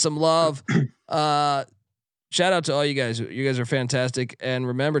 giving us some love. Shout out to all you guys. You guys are fantastic. And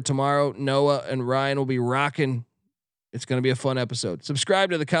remember, tomorrow Noah and Ryan will be rocking. It's going to be a fun episode.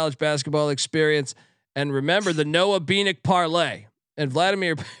 Subscribe to the College Basketball Experience. And remember the Noah Beanick parlay, and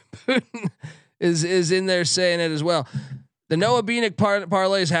Vladimir Putin is in there saying it as well. The Noah Beanick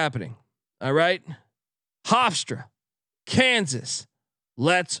parlay is happening. All right. Hofstra, Kansas.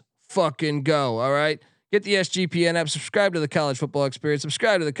 Let's fucking go. All right. Get the SGPN app, subscribe to the College Football Experience,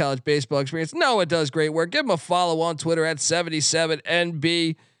 subscribe to the College Baseball Experience. Noah does great work. Give him a follow on Twitter at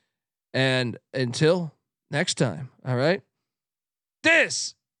 77NB. And until next time. All right.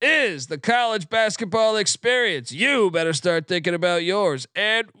 This is the College Basketball Experience. You better start thinking about yours.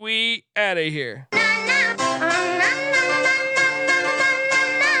 And we out of here.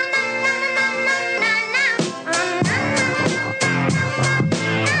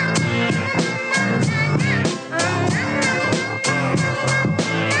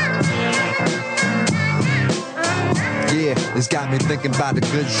 It's got me thinking about the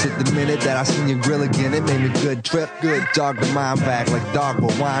good shit the minute that I seen your grill again. It made me good trip, good dog the mind back like dog will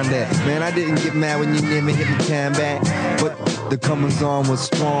wind that. Man, I didn't get mad when you near me hit me time back, but The comings on was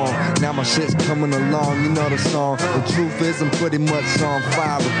strong. Now my shit's coming along, you know the song. The truth is I'm pretty much on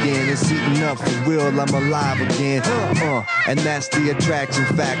fire again. It's heating up for real, I'm alive again. And that's the attraction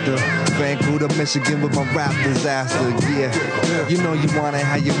factor. Vancouver, Michigan with my rap disaster. Yeah, you know you want it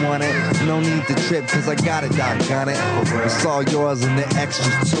how you want it. No need to trip, cause I got it, doggone it. It's all yours and the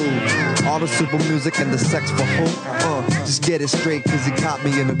extras too. All the super music and the sex for who? Just get it straight, cause he caught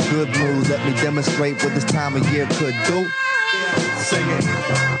me in a good mood. Let me demonstrate what this time of year could do. Sing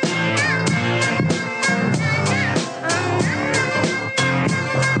it.